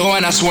at my door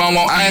and I swear I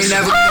won't answer.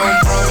 I ain't never going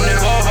broke now.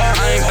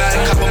 I ain't about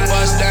a couple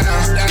bucks down.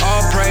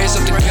 All praise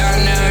up to God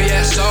now,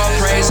 yes, all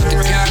praise up to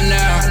God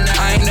now.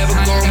 I ain't never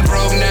going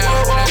broke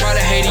now. Try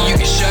to hate it, you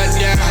get shut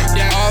down.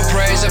 All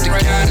praise up to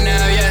God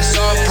now, yes,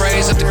 all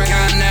praise up to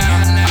God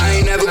now. I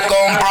ain't never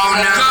going broke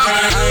now.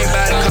 I ain't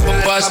about a couple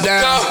bucks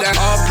down.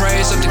 All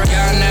praise up to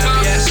God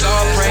now, yes,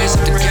 all praise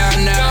up to God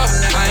now.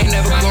 I ain't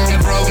never going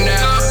broke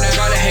now.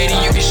 Try to hate it,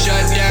 you get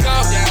shut down.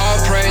 All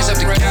praise up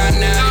to God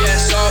now,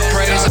 yes, all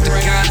praise up to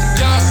God.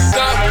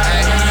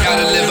 Hey,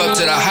 gotta live up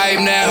to the hype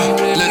now.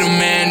 Little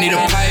man need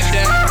a pipe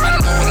down. I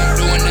know what I'm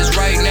doing is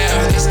right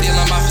now. They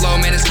stealing my flow,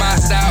 man, it's my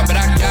style, but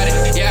I got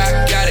it, yeah,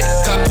 I got it.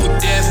 Couple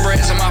dead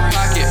friends in my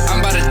pocket.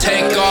 I'm about to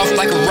take off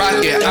like a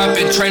rocket. I've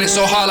been training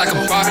so hard like a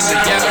boxer,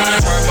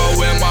 yeah.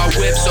 Turbo in my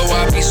whip, so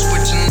I be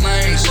switching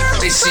lanes.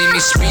 They see me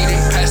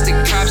speeding past the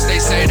cops, they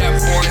say that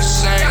boy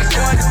insane.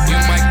 You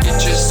might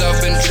get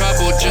yourself in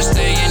trouble, just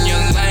stay in your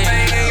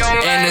lane.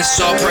 And it's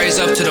all praise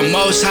up to the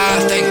most high,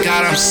 thank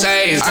God I'm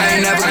saved. I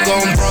ain't never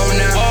going broke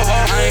now.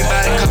 I ain't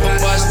about a couple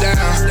bucks down.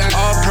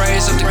 All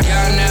praise up to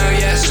God now,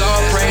 yes,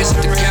 all praise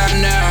up to God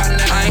now.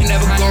 I ain't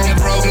never going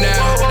broke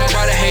now.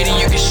 Try to hate it,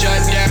 you get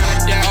shut down.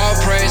 All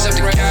praise up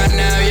to God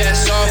now,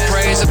 yes, all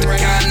praise up to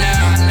God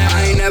now.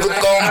 I ain't never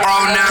going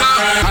broke now.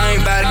 I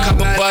ain't about a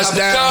couple bucks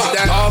down.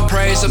 All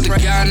praise up to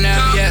God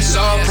now, yes,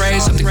 all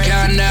praise up to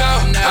God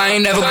now. I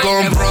ain't never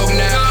going broke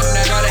now.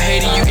 Try to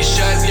hate it, you get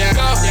shut down.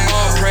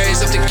 All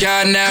praise up to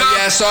God now,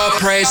 yes, all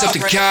praise up to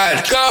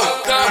God.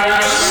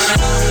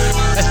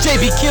 That's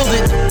JB killed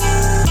it.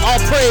 All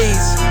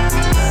praise.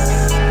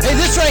 Hey,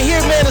 this right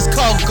here, man, is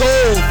called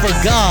Gold for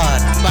God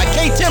by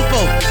K-Tempo,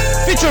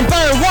 featuring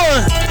Byron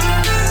One.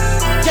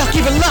 Y'all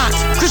keep it locked.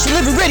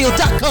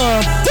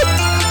 ChristianLivingRadio.com.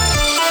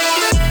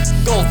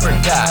 Gold for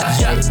God,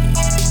 yeah.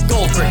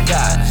 Gold for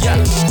God, yeah.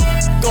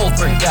 Gold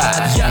for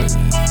God, yeah.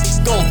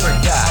 Gold for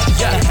God,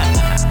 yeah.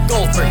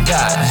 Gold for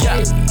God,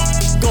 yeah.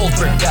 Gold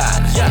for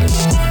God, yeah.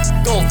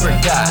 Gold for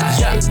God,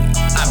 yeah.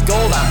 I'm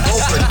gold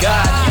for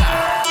God,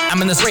 yeah. I'm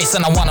in this race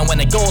and I wanna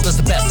win it. Gold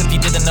is the best. If you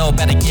didn't know,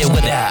 better get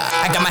with it.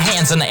 I got my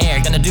hands in the air,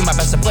 gonna do my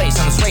best to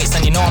place in this race,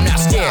 and you know I'm not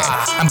scared.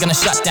 I'm gonna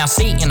shut down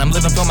Satan. I'm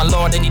living for my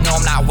Lord, and you know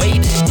I'm not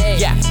waiting.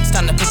 Yeah, it's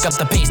time to pick up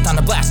the pace, time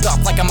to blast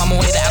off like I'm on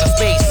my way to outer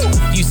space.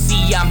 You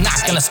see, I'm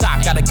not gonna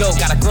stop. Gotta go,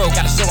 gotta grow,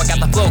 gotta show I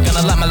got the flow.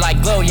 Gonna let my light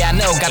glow. Yeah, I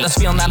know. Got this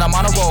feeling that I'm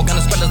on a roll.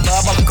 Gonna spread this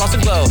love all across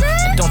the globe.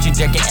 And don't you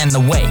dare get in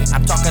the way.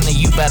 I'm talking to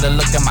you, better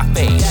look at my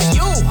face.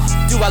 Yeah, you.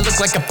 Do I look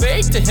like a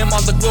fake? To him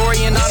all the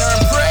glory and honor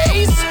and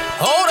praise.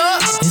 Hold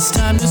up. It's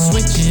time to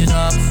switch it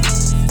up.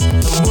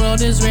 The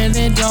world is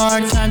really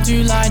dark, time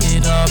to light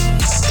it up.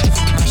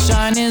 My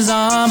shine is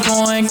on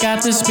point,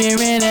 got the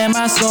spirit in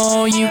my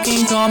soul. You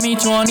can call me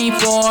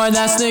 24,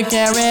 that's the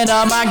carat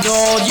of my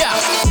gold. Yeah,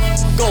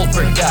 gold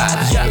for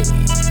God. Yeah,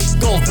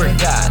 gold for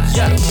God.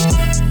 Yeah,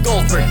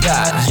 gold for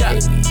God. Yeah,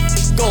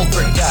 gold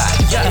for God.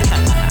 Yeah.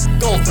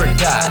 Gold for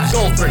God,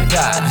 gold for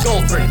God,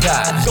 gold for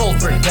God, gold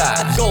for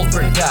God, gold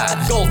for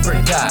God, gold for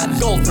God,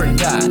 gold for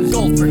God,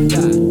 gold for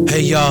God.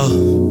 Hey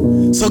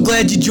y'all, so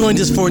glad you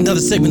joined us for another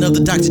segment of the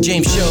Dr.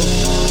 James Show.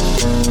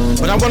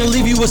 But I want to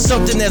leave you with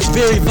something that's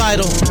very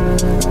vital. 2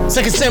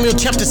 Samuel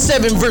chapter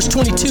 7 verse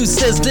 22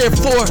 says,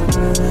 therefore,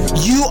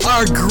 you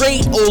are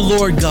great, O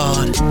Lord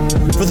God,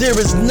 for there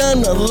is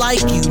none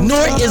like you,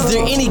 nor is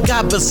there any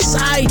God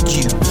beside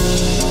you.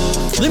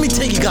 Let me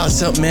tell you guys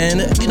something,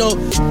 man. You know,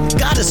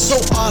 God is so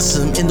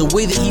awesome in the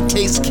way that he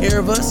takes care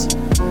of us.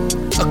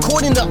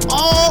 According to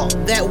all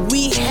that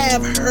we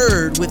have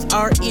heard with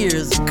our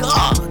ears,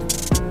 God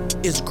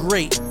is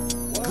great,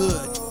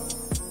 good,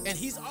 and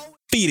he's always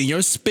feeding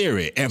your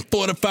spirit and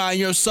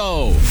fortifying your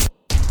soul.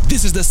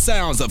 This is the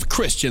sounds of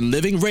Christian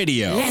Living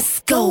Radio.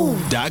 Let's go.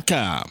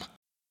 .com.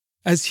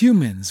 As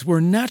humans, we're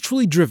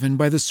naturally driven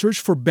by the search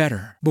for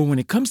better. But when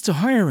it comes to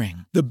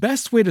hiring, the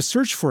best way to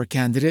search for a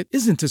candidate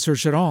isn't to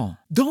search at all.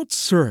 Don't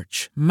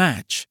search,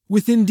 match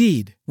with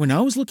Indeed. When I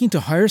was looking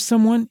to hire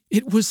someone,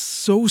 it was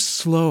so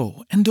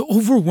slow and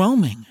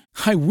overwhelming.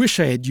 I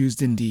wish I had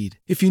used Indeed.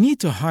 If you need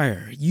to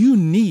hire, you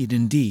need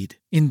Indeed.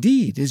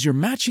 Indeed is your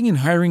matching and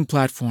hiring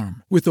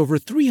platform with over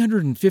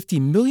 350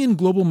 million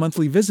global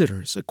monthly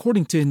visitors,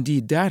 according to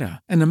Indeed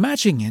data, and a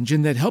matching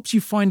engine that helps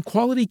you find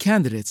quality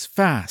candidates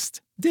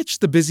fast. Ditch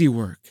the busy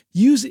work.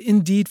 Use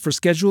Indeed for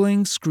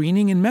scheduling,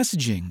 screening, and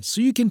messaging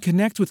so you can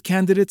connect with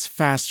candidates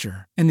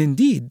faster. And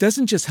Indeed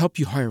doesn't just help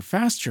you hire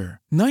faster.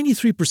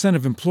 93%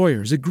 of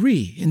employers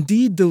agree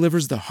Indeed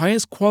delivers the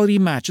highest quality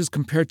matches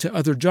compared to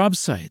other job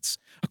sites,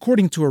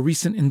 according to a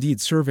recent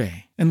Indeed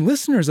survey. And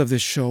listeners of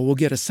this show will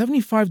get a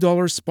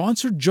 $75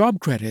 sponsored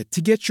job credit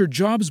to get your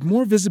jobs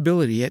more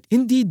visibility at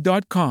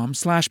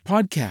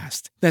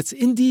Indeed.com/podcast. That's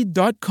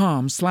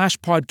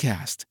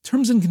Indeed.com/podcast.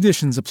 Terms and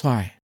conditions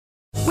apply.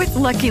 With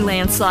Lucky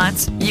Land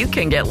Slots, you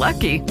can get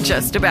lucky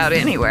just about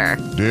anywhere.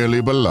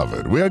 Dearly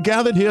beloved, we are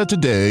gathered here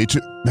today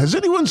to... Has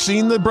anyone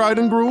seen the bride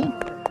and groom?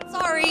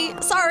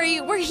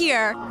 Sorry, we're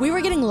here. We were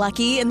getting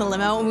lucky in the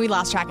limo and we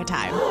lost track of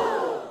time.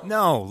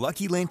 No,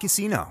 Lucky Land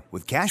Casino,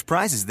 with cash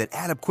prizes that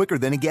add up quicker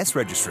than a guest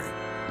registry.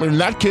 In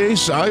that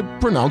case, I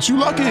pronounce you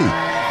lucky.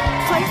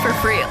 Play for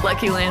free at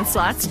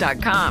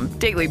LuckyLandSlots.com.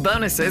 Daily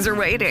bonuses are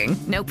waiting.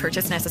 No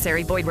purchase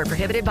necessary. Void where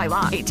prohibited by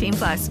law.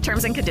 18+.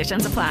 Terms and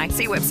conditions apply.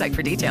 See website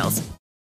for details.